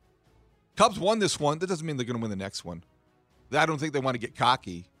worked. Cubs won this one. That doesn't mean they're going to win the next one. I don't think they want to get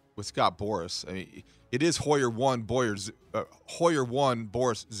cocky with Scott Boras. I mean, it is Hoyer 1, Hoyer 1,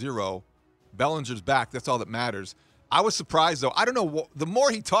 Boras 0. Bellinger's back. That's all that matters. I was surprised, though. I don't know. The more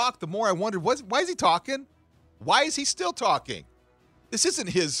he talked, the more I wondered, why is he talking? Why is he still talking? This isn't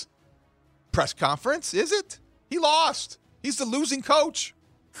his press conference, is it? He lost. He's the losing coach.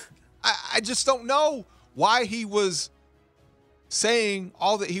 I just don't know why he was saying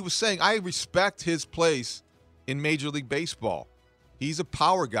all that he was saying. I respect his place in Major League Baseball. He's a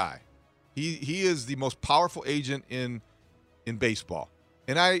power guy. He is the most powerful agent in baseball.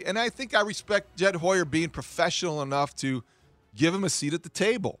 And I think I respect Jed Hoyer being professional enough to give him a seat at the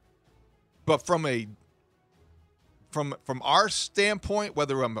table. But from our standpoint,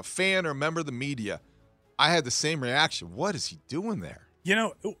 whether I'm a fan or a member of the media, I had the same reaction. What is he doing there?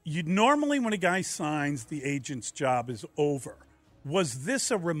 You normally when a guy signs, the agent's job is over. Was this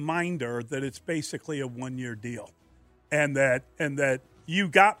a reminder that it's basically a one-year deal, and that you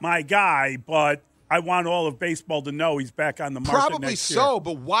got my guy, but I want all of baseball to know he's back on the market Probably next so, year.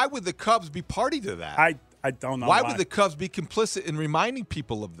 But why would the Cubs be party to that? I don't know. Why would the Cubs be complicit in reminding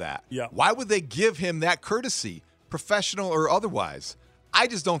people of that? Yeah. Why would they give him that courtesy, professional or otherwise? I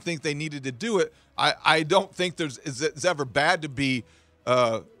just don't think they needed to do it. I don't think it's ever bad to be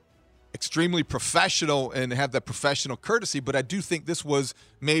extremely professional and have that professional courtesy, but I do think this was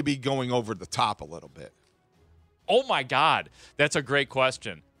maybe going over the top a little bit. Oh, my God. That's a great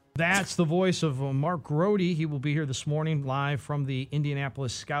question. That's the voice of Mark Grody. He will be here this morning live from the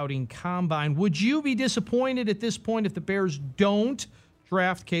Indianapolis Scouting Combine. Would you be disappointed at this point if the Bears don't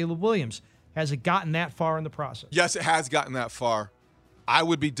draft Caleb Williams? Has it gotten that far in the process? Yes, it has gotten that far. I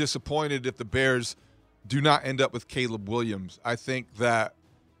would be disappointed if the Bears do not end up with Caleb Williams. I think that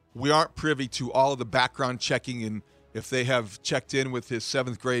we aren't privy to all of the background checking and if they have checked in with his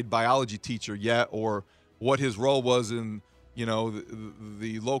 7th grade biology teacher yet or what his role was in,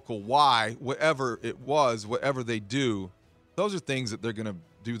 the local Y, whatever it was, whatever they do. Those are things that they're going to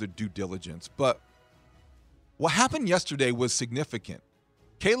do their due diligence. But what happened yesterday was significant.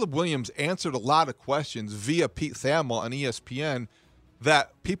 Caleb Williams answered a lot of questions via Pete Thamel on ESPN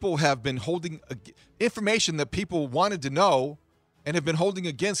that people have been holding information that people wanted to know and have been holding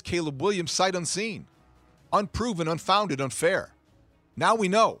against Caleb Williams sight unseen, unproven, unfounded, unfair. Now we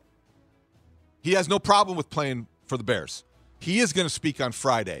know. He has no problem with playing for the Bears. He is going to speak on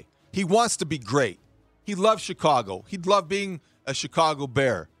Friday. He wants to be great. He loves Chicago. He'd love being a Chicago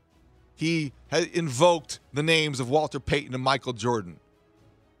Bear. He has invoked the names of Walter Payton and Michael Jordan.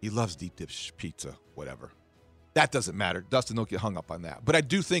 He loves deep dish pizza, whatever. That doesn't matter. Dustin, don't get hung up on that. But I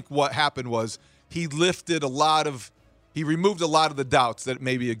do think what happened was he removed a lot of the doubts that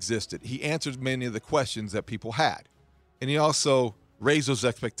maybe existed. He answered many of the questions that people had. And he also raised those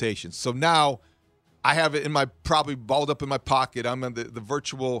expectations. So now I have it probably balled up in my pocket. I'm in the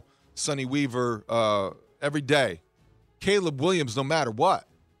virtual Sonny Weaver every day. Caleb Williams, no matter what,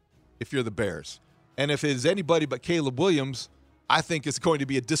 if you're the Bears. And if it is anybody but Caleb Williams, I think it's going to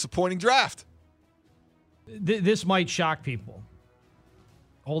be a disappointing draft. This might shock people.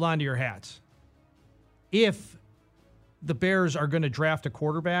 Hold on to your hats. If the Bears are going to draft a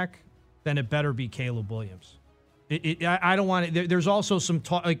quarterback, then it better be Caleb Williams. I don't want it. There's also some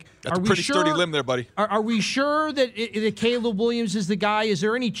talk. That's a pretty sturdy limb there, buddy. Are we sure that Caleb Williams is the guy? Is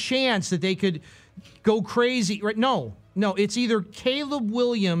there any chance that they could go crazy? Right? No. It's either Caleb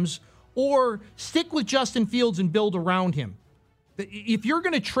Williams or stick with Justin Fields and build around him. If you're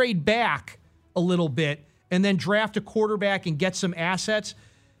going to trade back a little bit and then draft a quarterback and get some assets.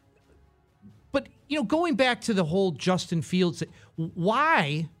 But, going back to the whole Justin Fields,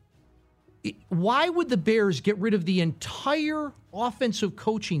 why would the Bears get rid of the entire offensive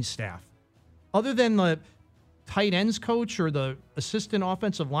coaching staff other than the tight ends coach or the assistant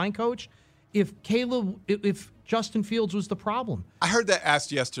offensive line coach if Justin Fields was the problem. I heard that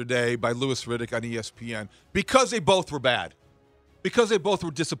asked yesterday by Louis Riddick on ESPN because they both were bad, because they both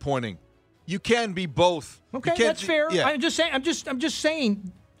were disappointing. You can be both. Okay, that's fair. Yeah. I'm just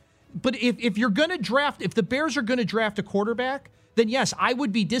saying. But if you're going to draft, if the Bears are going to draft a quarterback, then yes, I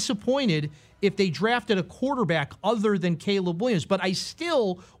would be disappointed if they drafted a quarterback other than Caleb Williams. But I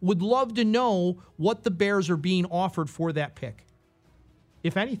still would love to know what the Bears are being offered for that pick,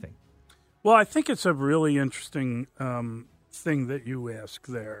 if anything. Well, I think it's a really interesting thing that you ask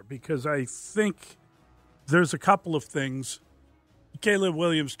there, because I think there's a couple of things. Caleb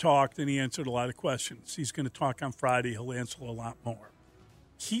Williams talked, and he answered a lot of questions. He's going to talk on Friday. He'll answer a lot more.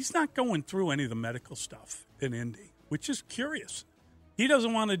 He's not going through any of the medical stuff in Indy, which is curious. He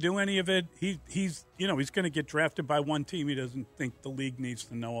doesn't want to do any of it. He's going to get drafted by one team. He doesn't think the league needs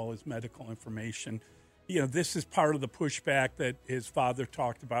to know all his medical information. This is part of the pushback that his father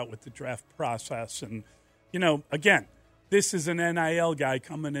talked about with the draft process. And, again, this is an NIL guy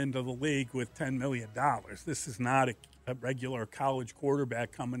coming into the league with $10 million. This is not a regular college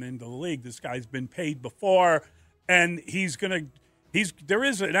quarterback coming into the league. This guy's been paid before, and there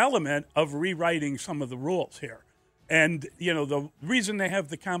is an element of rewriting some of the rules here. And, the reason they have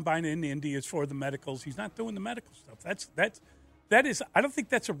the combine in Indy is for the medicals. He's not doing the medical stuff. That is, I don't think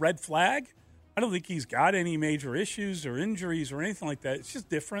that's a red flag. I don't think he's got any major issues or injuries or anything like that. It's just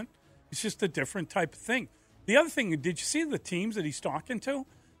different. It's just a different type of thing. The other thing, did you see the teams that he's talking to?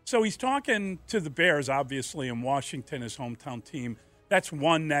 So he's talking to the Bears, obviously, and Washington, his hometown team. That's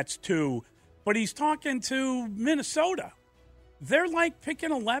one, that's two. But he's talking to Minnesota. They're like picking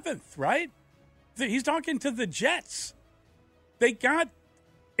 11th, right? He's talking to the Jets. They got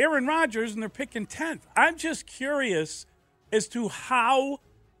Aaron Rodgers, and they're picking 10th. I'm just curious as to how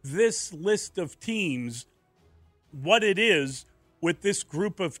this list of teams, what it is with this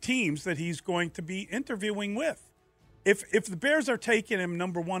group of teams that he's going to be interviewing with. If the Bears are taking him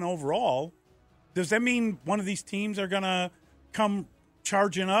number one overall, does that mean one of these teams are going to come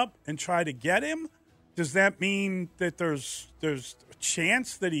charging up and try to get him? Does that mean that there's a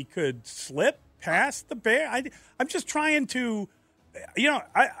chance that he could slip past the Bears? I'm just trying to,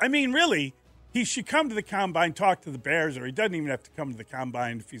 I mean, really, he should come to the combine, talk to the Bears, or he doesn't even have to come to the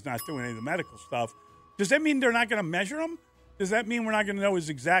combine if he's not doing any of the medical stuff. Does that mean they're not going to measure him? Does that mean we're not going to know his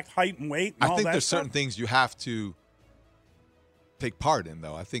exact height and weight and all that? I think there's stuff? certain things you have to take part in,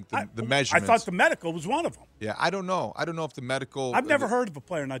 though. I think the measurements. I thought the medical was one of them. Yeah, I don't know. I don't know if the medical. I've never heard of a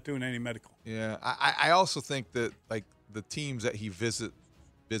player not doing any medical. Yeah, I also think that like the teams that he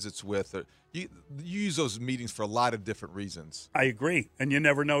visits with, you use those meetings for a lot of different reasons. I agree, and you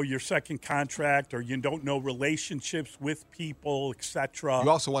never know your second contract, or you don't know relationships with people, etc. You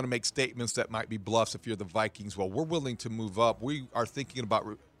also want to make statements that might be bluffs. If you're the Vikings, well, we're willing to move up. We are thinking about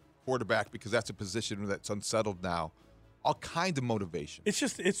quarterback because that's a position that's unsettled now. All kinds of motivation. It's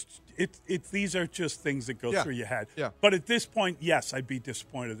just these are just things that go through your head. Yeah. But at this point, yes, I'd be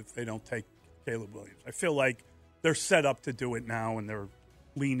disappointed if they don't take Caleb Williams. I feel like they're set up to do it now, and they're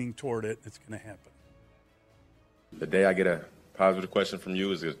leaning toward it. It's going to happen. The day I get a positive question from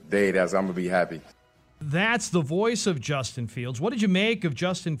you is the day that I'm going to be happy. That's the voice of Justin Fields. What did you make of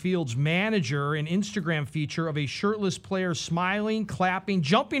Justin Fields' manager and Instagram feature of a shirtless player smiling, clapping,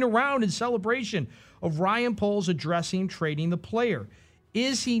 jumping around in celebration of Ryan Poles addressing trading the player?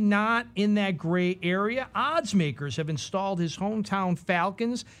 Is he not in that gray area? Odds makers have installed his hometown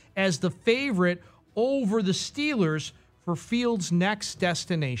Falcons as the favorite over the Steelers for Fields' next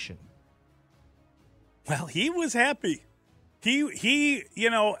destination. Well, he was happy. He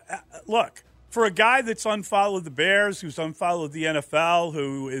look, for a guy that's unfollowed the Bears, who's unfollowed the NFL,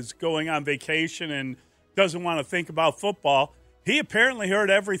 who is going on vacation and doesn't want to think about football, he apparently heard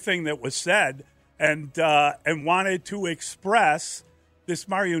everything that was said and wanted to express. This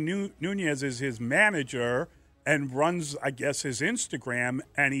Mario Nunez is his manager and runs, I guess, his Instagram,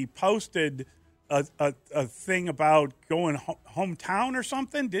 and he posted a thing about going hometown or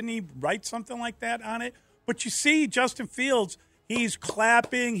something. Didn't he write something like that on it? But you see Justin Fields, he's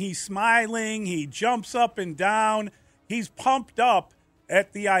clapping, he's smiling, he jumps up and down. He's pumped up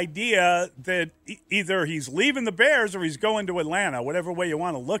at the idea that either he's leaving the Bears or he's going to Atlanta, whatever way you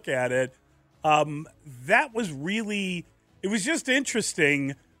want to look at it. That was really, it was just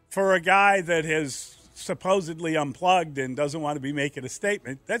interesting for a guy that has supposedly unplugged and doesn't want to be making a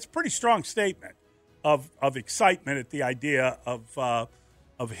statement. That's a pretty strong statement of excitement at the idea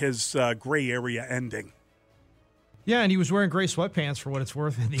of his gray area ending. Yeah, and he was wearing gray sweatpants for what it's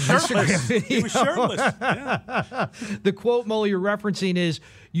worth in the Instagram video. He was shirtless. Yeah. The quote, Mully, you're referencing is,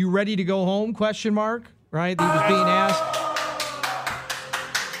 "You ready to go home?" ? right? He was being asked.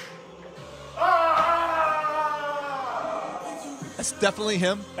 That's definitely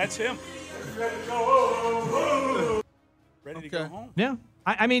him. That's him. Ready to go home? Yeah.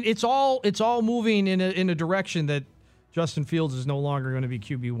 I mean, it's all moving in a direction that Justin Fields is no longer going to be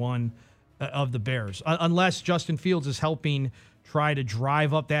QB1 of the Bears, unless Justin Fields is helping try to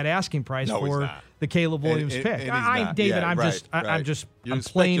drive up that asking price for the Caleb Williams pick. David, I'm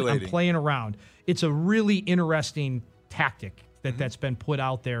playing around. It's a really interesting tactic that's been put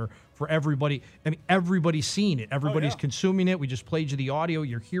out there for everybody. I mean, everybody's seeing it. Everybody's consuming it. We just played you the audio.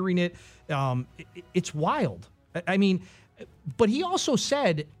 You're hearing it. It's wild. I mean, but he also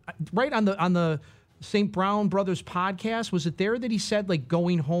said, right on the St. Brown Brothers podcast, was it there that he said, like,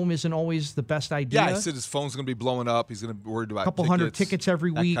 going home isn't always the best idea? Yeah, he said his phone's going to be blowing up. He's going to be worried about a couple hundred tickets every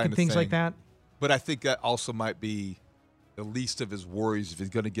week and things like that. But I think that also might be the least of his worries if he's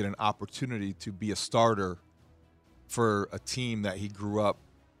going to get an opportunity to be a starter for a team that he grew up,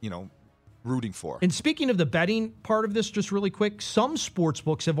 rooting for. And speaking of the betting part of this, just really quick, some sports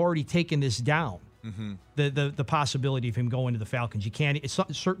books have already taken this down. Mm-hmm. The possibility of him going to the Falcons. You can't. It's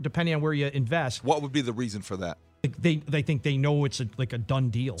certain, depending on where you invest. What would be the reason for that? They think they know it's a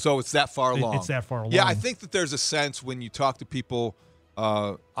done deal. So it's that far along. It's that far along. Yeah, I think that there's a sense when you talk to people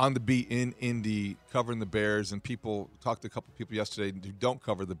on the beat in Indy covering the Bears, and talked to a couple people yesterday who don't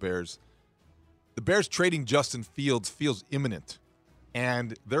cover the Bears. The Bears trading Justin Fields feels imminent,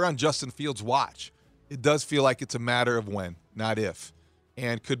 and they're on Justin Fields' watch. It does feel like it's a matter of when, not if.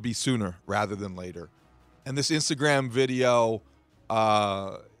 And could be sooner rather than later. And this Instagram video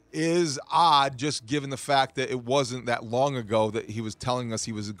is odd, just given the fact that it wasn't that long ago that he was telling us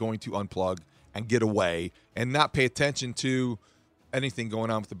he was going to unplug and get away and not pay attention to anything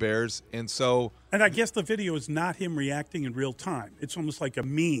going on with the Bears. And I guess the video is not him reacting in real time. It's almost like a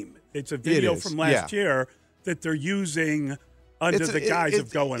meme. It's a video from last year that they're using under the guise of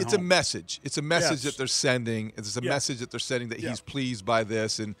going home. It's a message. It's a message that they're sending. It's a message that they're sending that he's pleased by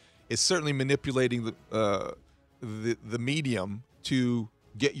this, and it's certainly manipulating the medium to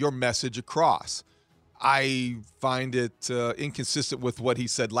get your message across. I find it inconsistent with what he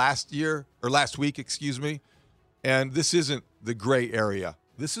said last week, and this isn't the gray area.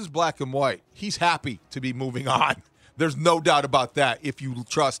 This is black and white. He's happy to be moving on. There's no doubt about that if you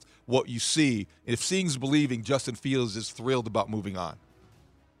trust what you see. If seeing's believing, Justin Fields is thrilled about moving on.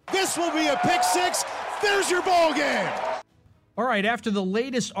 This will be a pick six. There's your ball game. All right, after the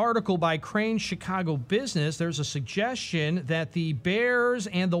latest article by Crane Chicago Business, there's a suggestion that the Bears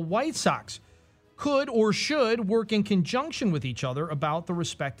and the White Sox could or should work in conjunction with each other about the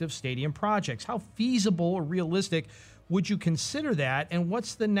respective stadium projects. How feasible or realistic would you consider that, and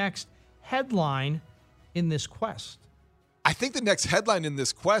what's the next headline in this quest? I think the next headline in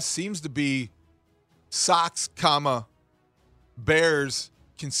this quest seems to be Sox, Bears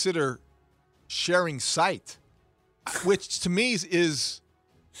consider sharing site, which to me is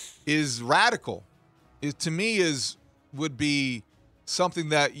radical. It to me would be something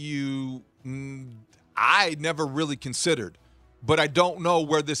that I never really considered, but I don't know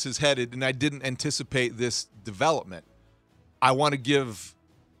where this is headed, and I didn't anticipate this development. I want to give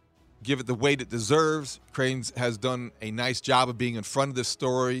it the weight it deserves. Cranes has done a nice job of being in front of this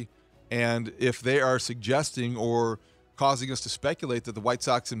story. And if they are suggesting or causing us to speculate that the White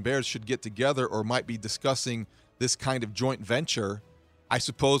Sox and Bears should get together or might be discussing this kind of joint venture, I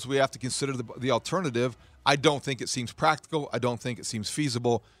suppose we have to consider the alternative. I don't think it seems practical. I don't think it seems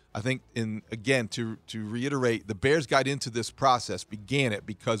feasible. I think, to reiterate, the Bears got into this process, began it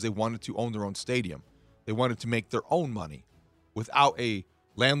because they wanted to own their own stadium. They wanted to make their own money without a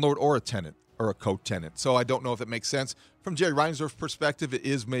landlord or a tenant or a co-tenant. So I don't know if it makes sense. From Jerry Reinsdorf's perspective, it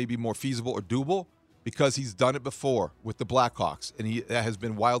is maybe more feasible or doable because he's done it before with the Blackhawks, and that has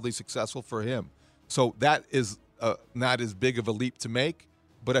been wildly successful for him. So that is not as big of a leap to make,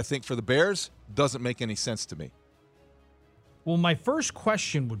 but I think for the Bears, doesn't make any sense to me. Well, my first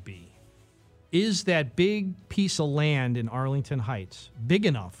question would be, is that big piece of land in Arlington Heights big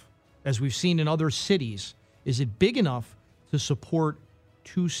enough, as we've seen in other cities, is it big enough to support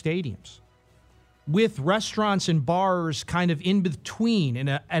two stadiums with restaurants and bars kind of in between in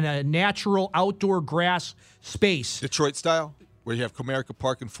a natural outdoor grass space? Detroit style, where you have Comerica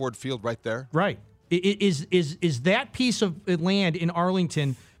Park and Ford Field right there? Right. Is that piece of land in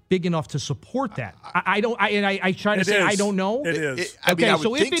Arlington big enough to support that? I try to say I don't know. It is.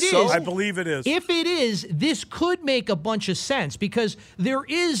 So if it is, I believe it is. If it is, this could make a bunch of sense because there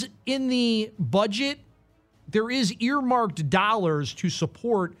is in the budget, there is earmarked dollars to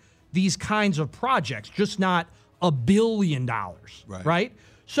support these kinds of projects, just not $1 billion, right?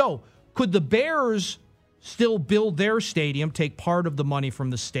 So could the Bears still build their stadium, take part of the money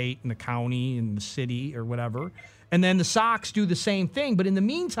from the state and the county and the city or whatever. And then the Sox do the same thing. But in the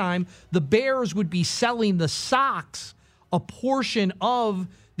meantime, the Bears would be selling the Sox a portion of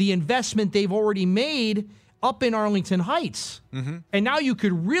the investment they've already made up in Arlington Heights. Mm-hmm. And now you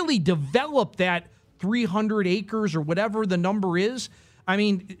could really develop that 300 acres or whatever the number is. I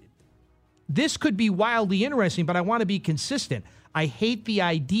mean, this could be wildly interesting, but I want to be consistent. I hate the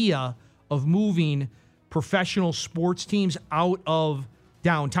idea of moving professional sports teams out of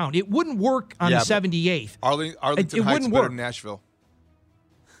downtown. It wouldn't work on the 78th. Arlington Heights better than Nashville.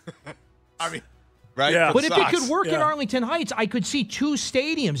 I mean, right? Yeah. But if it could work in Arlington Heights, I could see two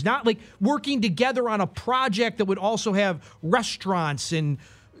stadiums, not like working together on a project that would also have restaurants and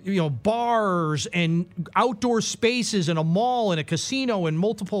bars and outdoor spaces and a mall and a casino and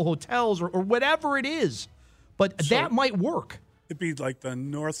multiple hotels or whatever it is. But that might work. It'd be like the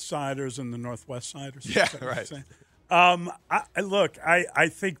North Siders and the Northwest Siders. Yeah, right. I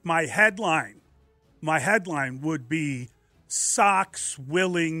think my headline would be Sox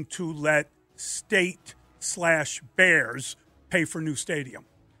willing to let state/Bears pay for new stadium.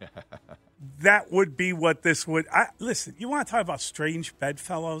 That would be what this would. Listen, you want to talk about strange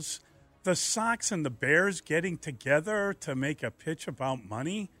bedfellows? The Sox and the Bears getting together to make a pitch about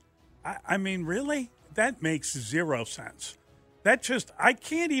money? I mean, really? That makes zero sense. I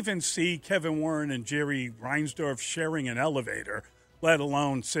can't even see Kevin Warren and Jerry Reinsdorf sharing an elevator, let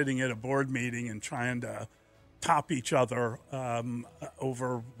alone sitting at a board meeting and trying to top each other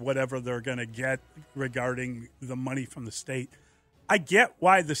over whatever they're going to get regarding the money from the state. I get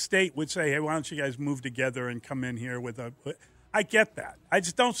why the state would say, hey, why don't you guys move together and come in here with a – I get that. I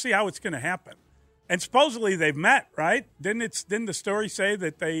just don't see how it's going to happen. And supposedly they've met, right? Didn't the story say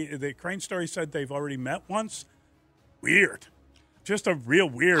that the Crane story said they've already met once? Weird. Just a real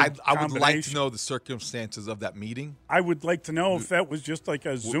weird I would like to know the circumstances of that meeting. I would like to know if that was just like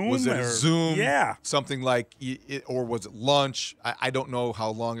a Zoom. Was it a Zoom? Yeah. Something like – or was it lunch? I don't know how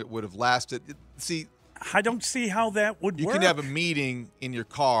long it would have lasted. See – I don't see how that would work. You can have a meeting in your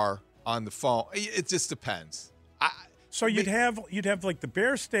car on the phone. It just depends. You'd have like the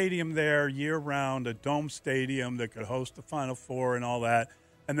Bear Stadium there year round, a dome stadium that could host the Final Four and all that.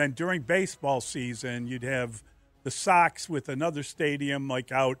 And then during baseball season, you'd have the Sox with another stadium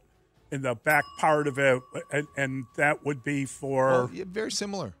like out in the back part of it, and that would be for very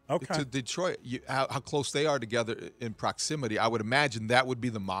similar to Detroit. How close they are together in proximity. I would imagine that would be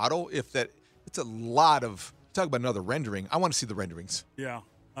the model. If that. It's a lot of talk about another rendering. I want to see the renderings. Yeah,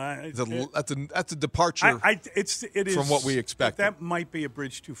 that's a departure. It is from what we expected. That might be a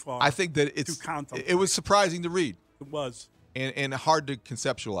bridge too far. I think that it was surprising to read. It was, and hard to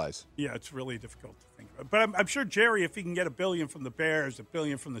conceptualize. Yeah, it's really difficult to think about. But I'm sure Jerry, if he can get $1 billion from the Bears, $1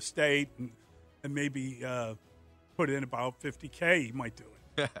 billion from the state, and maybe put in about $50K, he might do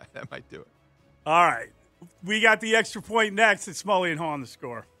it. That might do it. All right, we got the extra point next. It's Mulligan Haugh on the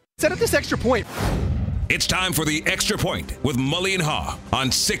score. Set up this extra point. It's time for the Extra Point with Mulligan Haugh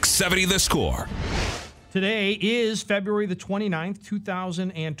on 670 The Score. Today is February the 29th,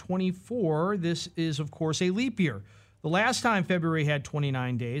 2024. This is, of course, a leap year. The last time February had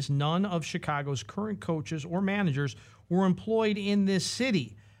 29 days, none of Chicago's current coaches or managers were employed in this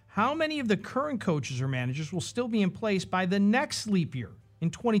city. How many of the current coaches or managers will still be in place by the next leap year in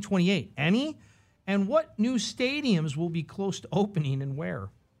 2028? Any? And what new stadiums will be close to opening and where?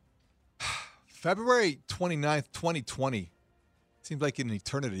 February 29th, 2020 seems like an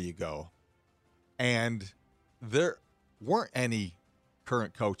eternity ago. And there weren't any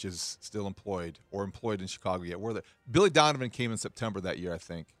current coaches still employed or employed in Chicago yet, were there? Billy Donovan came in September that year, I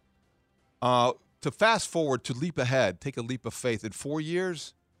think. To fast forward, to leap ahead, take a leap of faith. In 4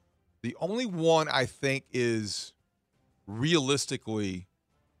 years, the only one I think is realistically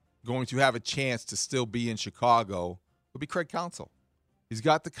going to have a chance to still be in Chicago would be Craig Counsell. He's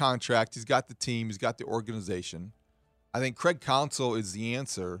got the contract. He's got the team. He's got the organization. I think Craig Counsell is the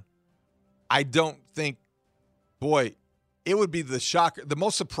answer. I don't think, it would be the shocker. The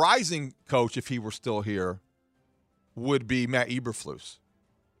most surprising coach, if he were still here, would be Matt Eberflus.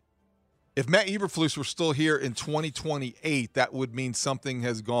 If Matt Eberflus were still here in 2028, that would mean something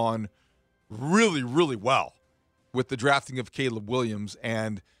has gone really, really well with the drafting of Caleb Williams,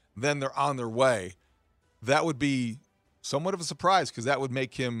 and then they're on their way. That would be somewhat of a surprise because that would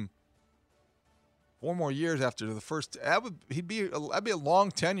make him 4 more years after the first. That'd be a long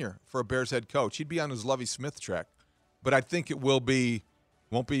tenure for a Bears head coach. He'd be on his Lovie Smith track, but I think it won't be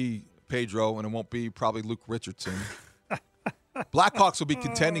Pedro, and it won't be probably Luke Richardson. Blackhawks will be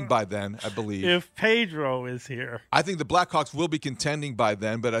contending by then, I believe. If Pedro is here. I think the Blackhawks will be contending by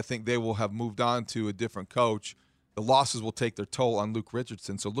then, but I think they will have moved on to a different coach. The losses will take their toll on Luke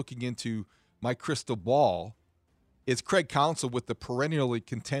Richardson. So looking into my crystal ball, it's Craig Counsell with the perennially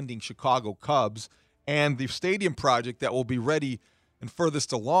contending Chicago Cubs and the stadium project that will be ready and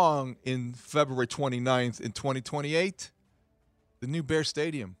furthest along in February 29th in 2028, the new Bear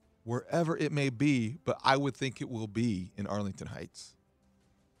Stadium, wherever it may be, but I would think it will be in Arlington Heights.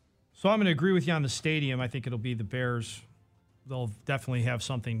 So I'm going to agree with you on the stadium. I think it'll be the Bears. They'll definitely have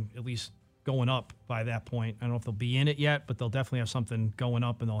something at least going up by that point. I don't know if they'll be in it yet, but they'll definitely have something going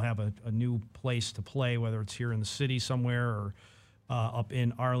up, and they'll have a new place to play, whether it's here in the city somewhere or up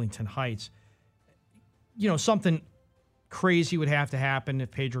in Arlington Heights. Something crazy would have to happen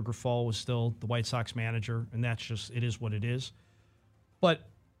if Pedro Grifol was still the White Sox manager, and it is what it is. But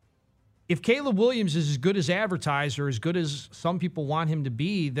if Caleb Williams is as good as advertised or as good as some people want him to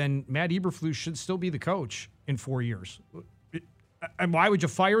be, then Matt Eberflus should still be the coach in 4 years. And why would you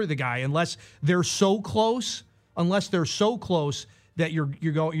fire the guy unless they're so close? Unless they're so close that you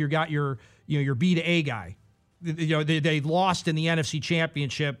got your B to A guy. They lost in the NFC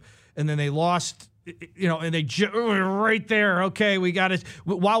Championship, and then they lost. And they right there. Okay, we got to.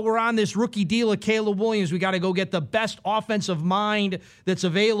 While we're on this rookie deal of Caleb Williams, we got to go get the best offensive mind that's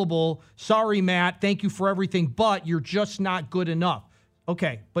available. Sorry, Matt. Thank you for everything, but you're just not good enough.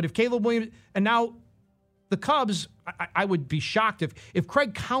 Okay, but if Caleb Williams and now the Cubs, I would be shocked if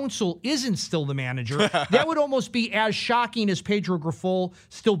Craig Counsell isn't still the manager. That would almost be as shocking as Pedro Grifol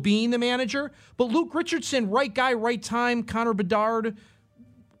still being the manager. But Luke Richardson, right guy, right time. Connor Bedard.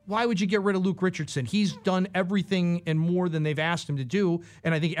 Why would you get rid of Luke Richardson? He's done everything and more than they've asked him to do,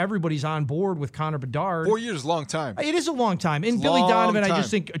 and I think everybody's on board with Connor Bedard. 4 years is a long time. It is a long time. And Billy Donovan, I just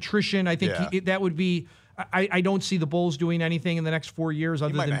think attrition, I think that would be – I don't see the Bulls doing anything in the next 4 years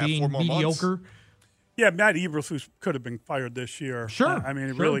other than being mediocre. Months. Yeah, Matt Eberflus could have been fired this year. Sure. I mean,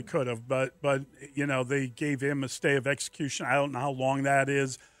 he really could have. But they gave him a stay of execution. I don't know how long that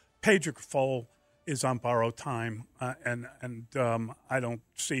is. Pedro Grifol is on borrowed time, and I don't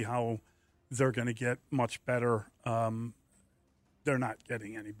see how they're going to get much better. They're not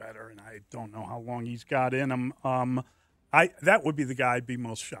getting any better, and I don't know how long he's got in him. That would be the guy I'd be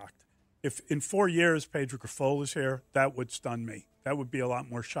most shocked. If in 4 years Pedro Grifol is here, that would stun me. That would be a lot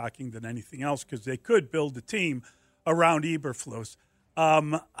more shocking than anything else because they could build a team around Eberflus.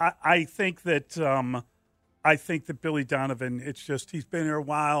 I think that Billy Donovan, it's just he's been here a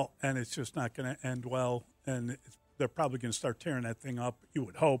while, and it's just not going to end well. And they're probably going to start tearing that thing up, you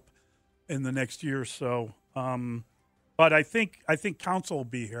would hope, in the next year or so. But I think Counsell will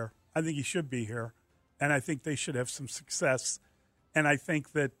be here. I think he should be here. And I think they should have some success. And I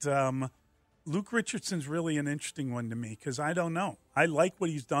think that Luke Richardson's really an interesting one to me because I don't know. I like what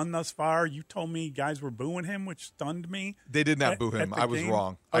he's done thus far. You told me guys were booing him, which stunned me. They did not boo him. I was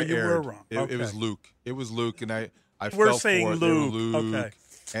wrong. You were wrong. It was Luke. It was Luke, and I we're fell saying for it. Luke. Okay.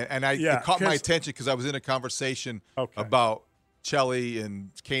 And it caught my attention because I was in a conversation about Chelly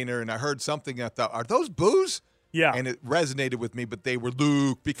and Kaner, and I heard something. I thought, are those boos? Yeah. And it resonated with me, but they were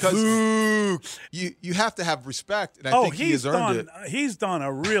Luke because you have to have respect, and I think he has earned it. He's done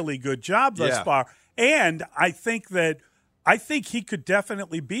a really good job thus far. And I think he could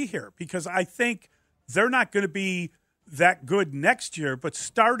definitely be here because I think they're not going to be that good next year, but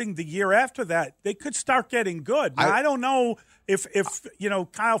starting the year after that, they could start getting good. Now, I don't know if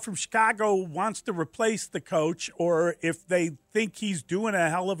Kyle from Chicago wants to replace the coach or if they think he's doing a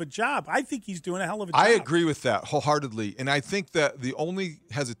hell of a job. I think he's doing a hell of a job. I agree with that wholeheartedly, and I think that the only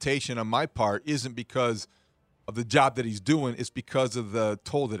hesitation on my part isn't because of the job that he's doing, it's because of the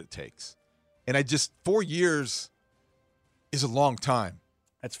toll that it takes. And 4 years is a long time.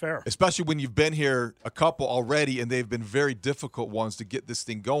 That's fair. Especially when you've been here a couple already, and they've been very difficult ones to get this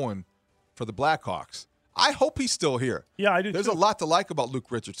thing going for the Blackhawks. I hope he's still here. Yeah, I do. There's a lot to like about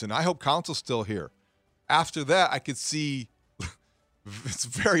Luke Richardson. I hope Counsell's still here. After that, I could see it's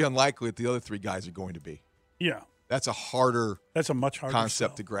very unlikely that the other three guys are going to be. Yeah. That's a much harder sell.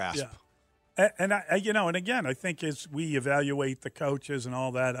 concept to grasp. Yeah. And and again, I think as we evaluate the coaches and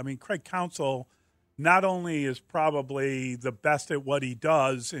all that, I mean, Craig Counsell not only is probably the best at what he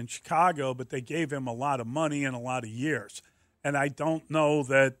does in Chicago, but they gave him a lot of money and a lot of years. And I don't know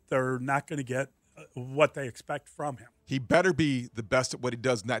that they're not going to get what they expect from him. He better be the best at what he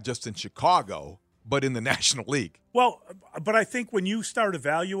does, not just in Chicago, but in the National League. Well, but I think when you start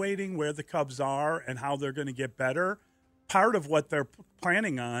evaluating where the Cubs are and how they're going to get better, part of what they're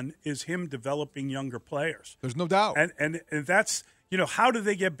planning on is him developing younger players. There's no doubt. And that's, how do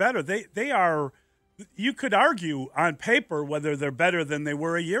they get better? you could argue on paper whether they're better than they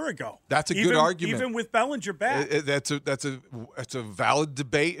were a year ago. That's a good argument. Even with Bellinger back. That's a valid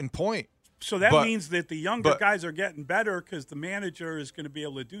debate and point. So that means that the younger guys are getting better because the manager is going to be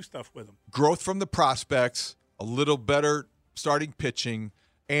able to do stuff with them. Growth from the prospects, a little better starting pitching,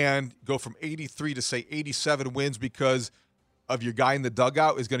 and go from 83 to, say, 87 wins because of your guy in the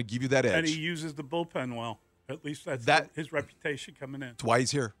dugout is going to give you that edge. And he uses the bullpen well. At least that's his reputation coming in. That's why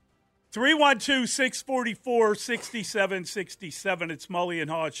he's here. 312-644-6767. It's Mully and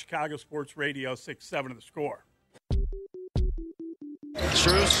Haugh at Chicago Sports Radio, 6-7 of the Score.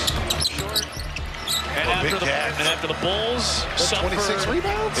 Struce, short. And after the Bulls suffer, 26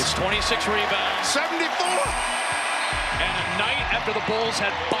 rebounds? It's 26 rebounds. 74. And a night after the Bulls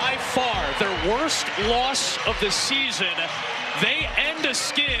had by far their worst loss of the season. They end a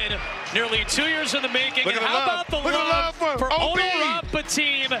skid nearly 2 years in the making. Look and at how the love. about the Look at love the love for OB. Ono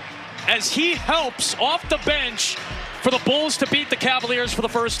Rapateam as he helps off the bench for the Bulls to beat the Cavaliers for the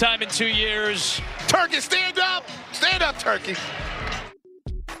first time in 2 years. Turkey, stand up. Stand up, Turkey.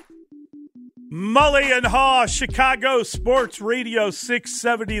 Mully and Haugh, Chicago Sports Radio,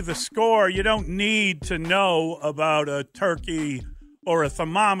 670 The Score. You don't need to know about a turkey or a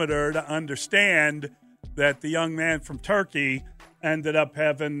thermometer to understand that the young man from Turkey ended up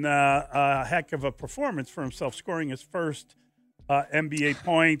having a heck of a performance for himself, scoring his first NBA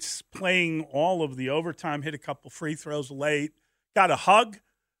points, playing all of the overtime, hit a couple free throws late, got a hug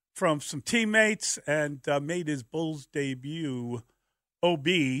from some teammates, and made his Bulls debut. OB,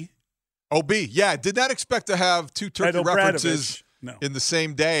 yeah. Did not expect to have two Turkey references in the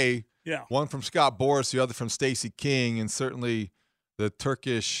same day. Yeah. One from Scott Boras, the other from Stacey King, and certainly the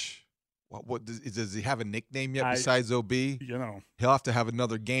Turkish. Does he have a nickname yet besides OB? He'll have to have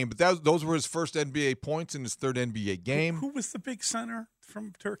another game. But those were his first NBA points in his third NBA game. Who was the big center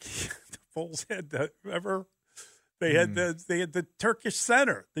from Turkey? The Bulls had they had the Turkish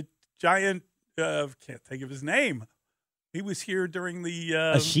center, the giant. Can't think of his name. He was here during the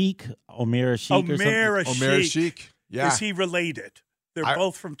Omer Ashik. Yeah. Is he related? They're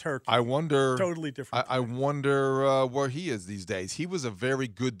both from Turkey. I wonder. Totally different. I wonder where he is these days. He was a very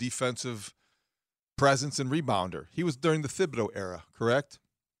good defensive presence and rebounder. He was during the Thibodeau era, correct?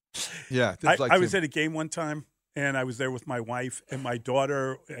 Yeah. I was at a game one time, and I was there with my wife, and my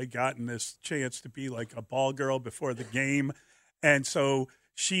daughter had gotten this chance to be like a ball girl before the game. And so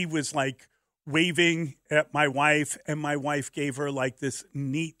she was like waving at my wife, and my wife gave her like this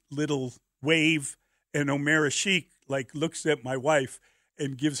neat little wave, and Omer Ashik like looks at my wife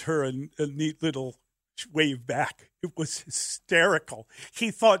and gives her a neat little wave back. It was hysterical.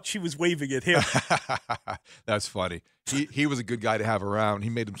 He thought she was waving at him. That's funny. He was a good guy to have around. He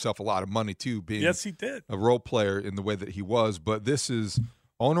made himself a lot of money too, being yes, he did. A role player in the way that he was. But this is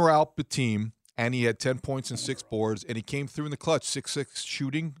Ono Rapateam, and he had 10 points and 6 boards, and he came through in the clutch, 6'6"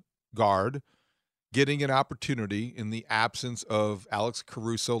 shooting guard, getting an opportunity in the absence of Alex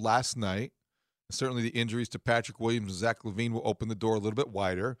Caruso last night. Certainly the injuries to Patrick Williams and Zach LaVine will open the door a little bit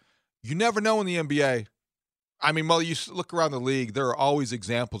wider. You never know in the NBA. I mean, Mully, you look around the league, there are always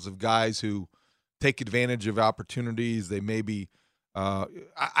examples of guys who take advantage of opportunities. They maybe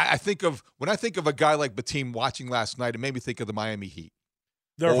I think of when I think of a guy like Bateem watching last night, it made me think of the Miami Heat.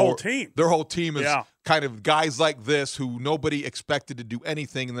 Their whole team. Their whole team is kind of guys like this who nobody expected to do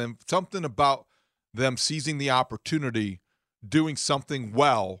anything, and then something about them seizing the opportunity, doing something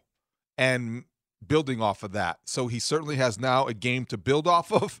well, and building off of that. So he certainly has now a game to build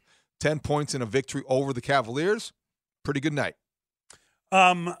off of. 10 points in a victory over the Cavaliers. Pretty good night.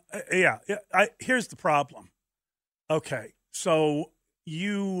 Here's the problem. Okay, so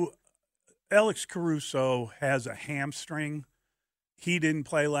Alex Caruso has a hamstring. He didn't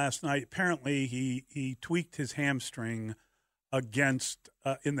play last night. Apparently, he tweaked his hamstring against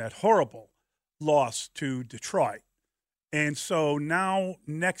in that horrible loss to Detroit. And so now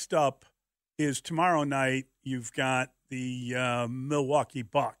next up is tomorrow night, you've got the Milwaukee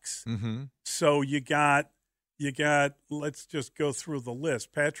Bucks. Mm-hmm. So you got. Let's just go through the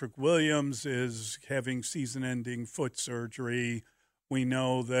list. Patrick Williams is having season-ending foot surgery. We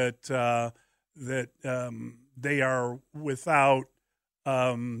know that they are without.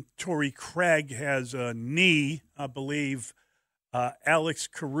 Torrey Craig has a knee, I believe. Alex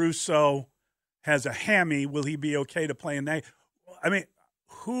Caruso has a hammy. Will he be okay to play in that? I mean,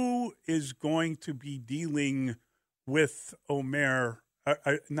 who is going to be dealing with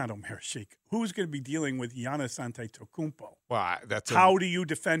not Omer Sheik? Who's going to be dealing with Giannis Antetokounmpo? Well, how do you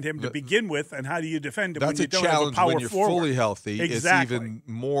defend him to begin with, and how do you defend him when you don't have a power forward? That's a challenge when you're fully healthy. Exactly. It's even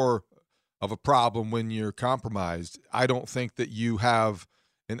more of a problem when you're compromised. I don't think that you have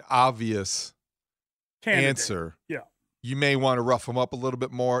an obvious answer. Yeah. You may want to rough them up a little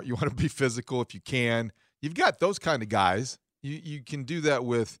bit more. You want to be physical if you can. You've got those kind of guys. You can do that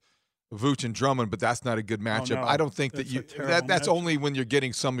with Vooch and Drummond, but that's not a good matchup. Oh, no. I don't think that's only when you're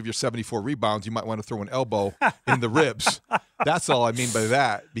getting some of your 74 rebounds. You might want to throw an elbow in the ribs. That's all I mean by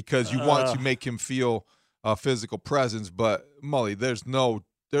that, because you want to make him feel a physical presence. But Mully,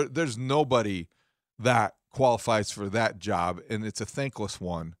 there's nobody that qualifies for that job, and it's a thankless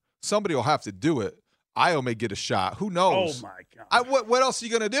one. Somebody will have to do it. Io may get a shot. Who knows? Oh, my God. What else are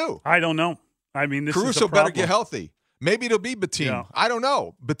you going to do? I don't know. I mean, this Caruso is a problem. better get healthy. Maybe it'll be Batum. Yeah. I don't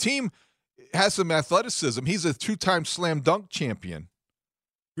know. Batum has some athleticism. He's a 2-time slam dunk champion.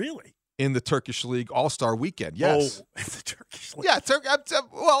 Really? In the Turkish League All-Star Weekend. Yes. Oh, in the Turkish League. Yeah.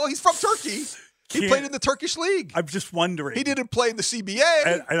 Well, he's from Turkey. He played in the Turkish League. I'm just wondering. He didn't play in the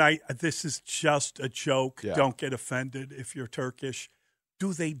CBA. And this is just a joke. Yeah. Don't get offended if you're Turkish.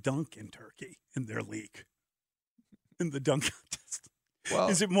 Do they dunk in Turkey in their league? In the dunk contest? Well,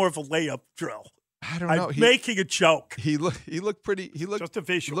 is it more of a layup drill? I don't know. I'm making a joke. He looked pretty. He looked just a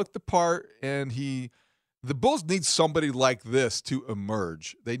visual. He looked the part, and the Bulls need somebody like this to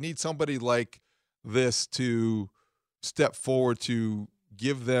emerge. They need somebody like this to step forward to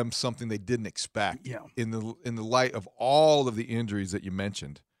give them something they didn't expect. Yeah. In the light of all of the injuries that you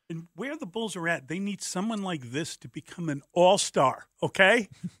mentioned. And where the Bulls are at, they need someone like this to become an all-star. Okay,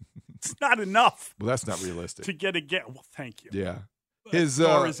 it's not enough. Well, that's not realistic to get again. Well, thank you. Yeah.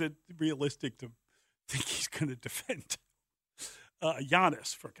 Or is it realistic to think he's going to defend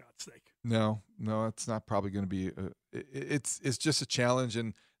Giannis, for God's sake? No, it's not probably going to be. It's just a challenge,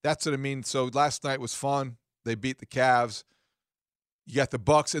 and that's what I mean. So last night was fun. They beat the Cavs. You got the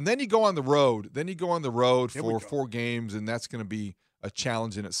Bucks, and then you go on the road. For 4 games, and that's going to be a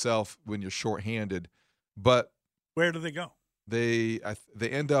challenge in itself when you're shorthanded. But where do they go? They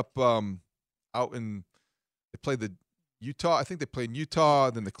end up out in. They play the Utah. I think they played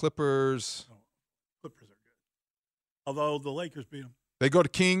Utah, then the Clippers. Oh, Clippers are good. Although the Lakers beat them. They go to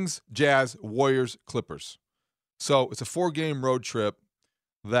Kings, Jazz, Warriors, Clippers. So it's a 4-game road trip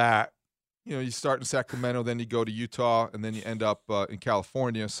that, you start in Sacramento, then you go to Utah, and then you end up in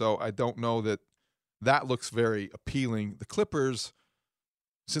California. So I don't know that looks very appealing. The Clippers,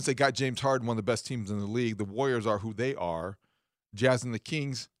 since they got James Harden, one of the best teams in the league, the Warriors are who they are. Jazz and the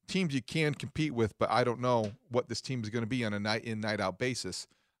Kings, teams you can compete with, but I don't know what this team is going to be on a night-in, night-out basis.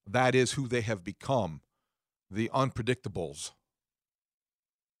 That is who they have become, the unpredictables.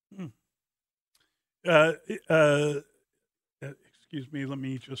 Excuse me, let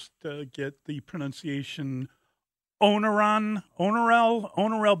me just get the pronunciation. Onurel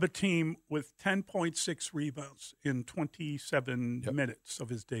Batum with 10.6 rebounds in 27 minutes of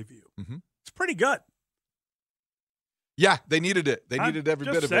his debut. Mm-hmm. It's pretty good. Yeah, they needed it. They needed every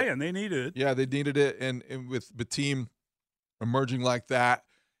bit of it. Just saying, they needed it. Yeah, they needed it. And with Batum emerging like that,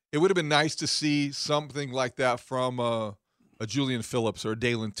 it would have been nice to see something like that from a Julian Phillips or a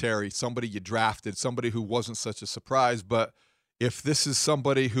Dalen Terry, somebody you drafted, somebody who wasn't such a surprise. But if this is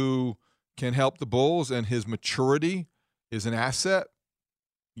somebody who can help the Bulls and his maturity is an asset,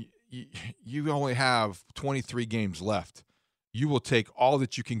 you only have 23 games left. You will take all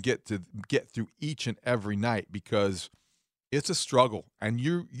that you can get through each and every night, because it's a struggle, and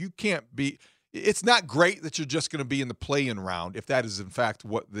you can't be. It's not great that you're just going to be in the play-in round, if that is in fact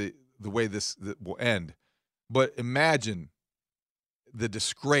what the way this will end. But imagine the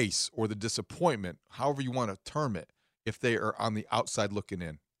disgrace or the disappointment, however you want to term it, if they are on the outside looking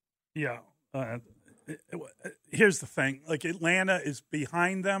in. Yeah. Here's the thing: like, Atlanta is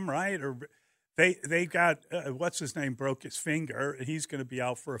behind them, right? Or they got what's his name broke his finger. He's going to be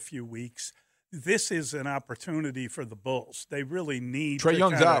out for a few weeks. This is an opportunity for the Bulls. They really need Trae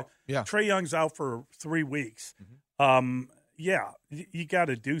Young's out. Yeah, Trae Young's out for 3 weeks. Mm-hmm. You got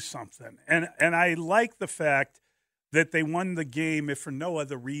to do something. And I like the fact that they won the game, if for no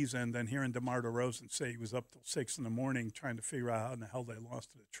other reason than hearing DeMar DeRozan say he was up till 6 a.m. trying to figure out how in the hell they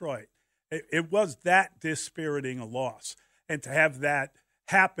lost to Detroit. It was that dispiriting a loss. And to have that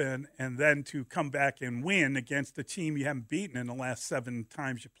happen and then to come back and win against the team you haven't beaten in the last 7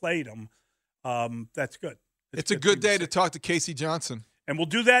 times you played them, that's good. It's a good day to talk to Casey Johnson. And we'll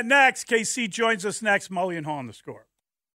do that next. KC joins us next. Mulligan Haugh on the Score.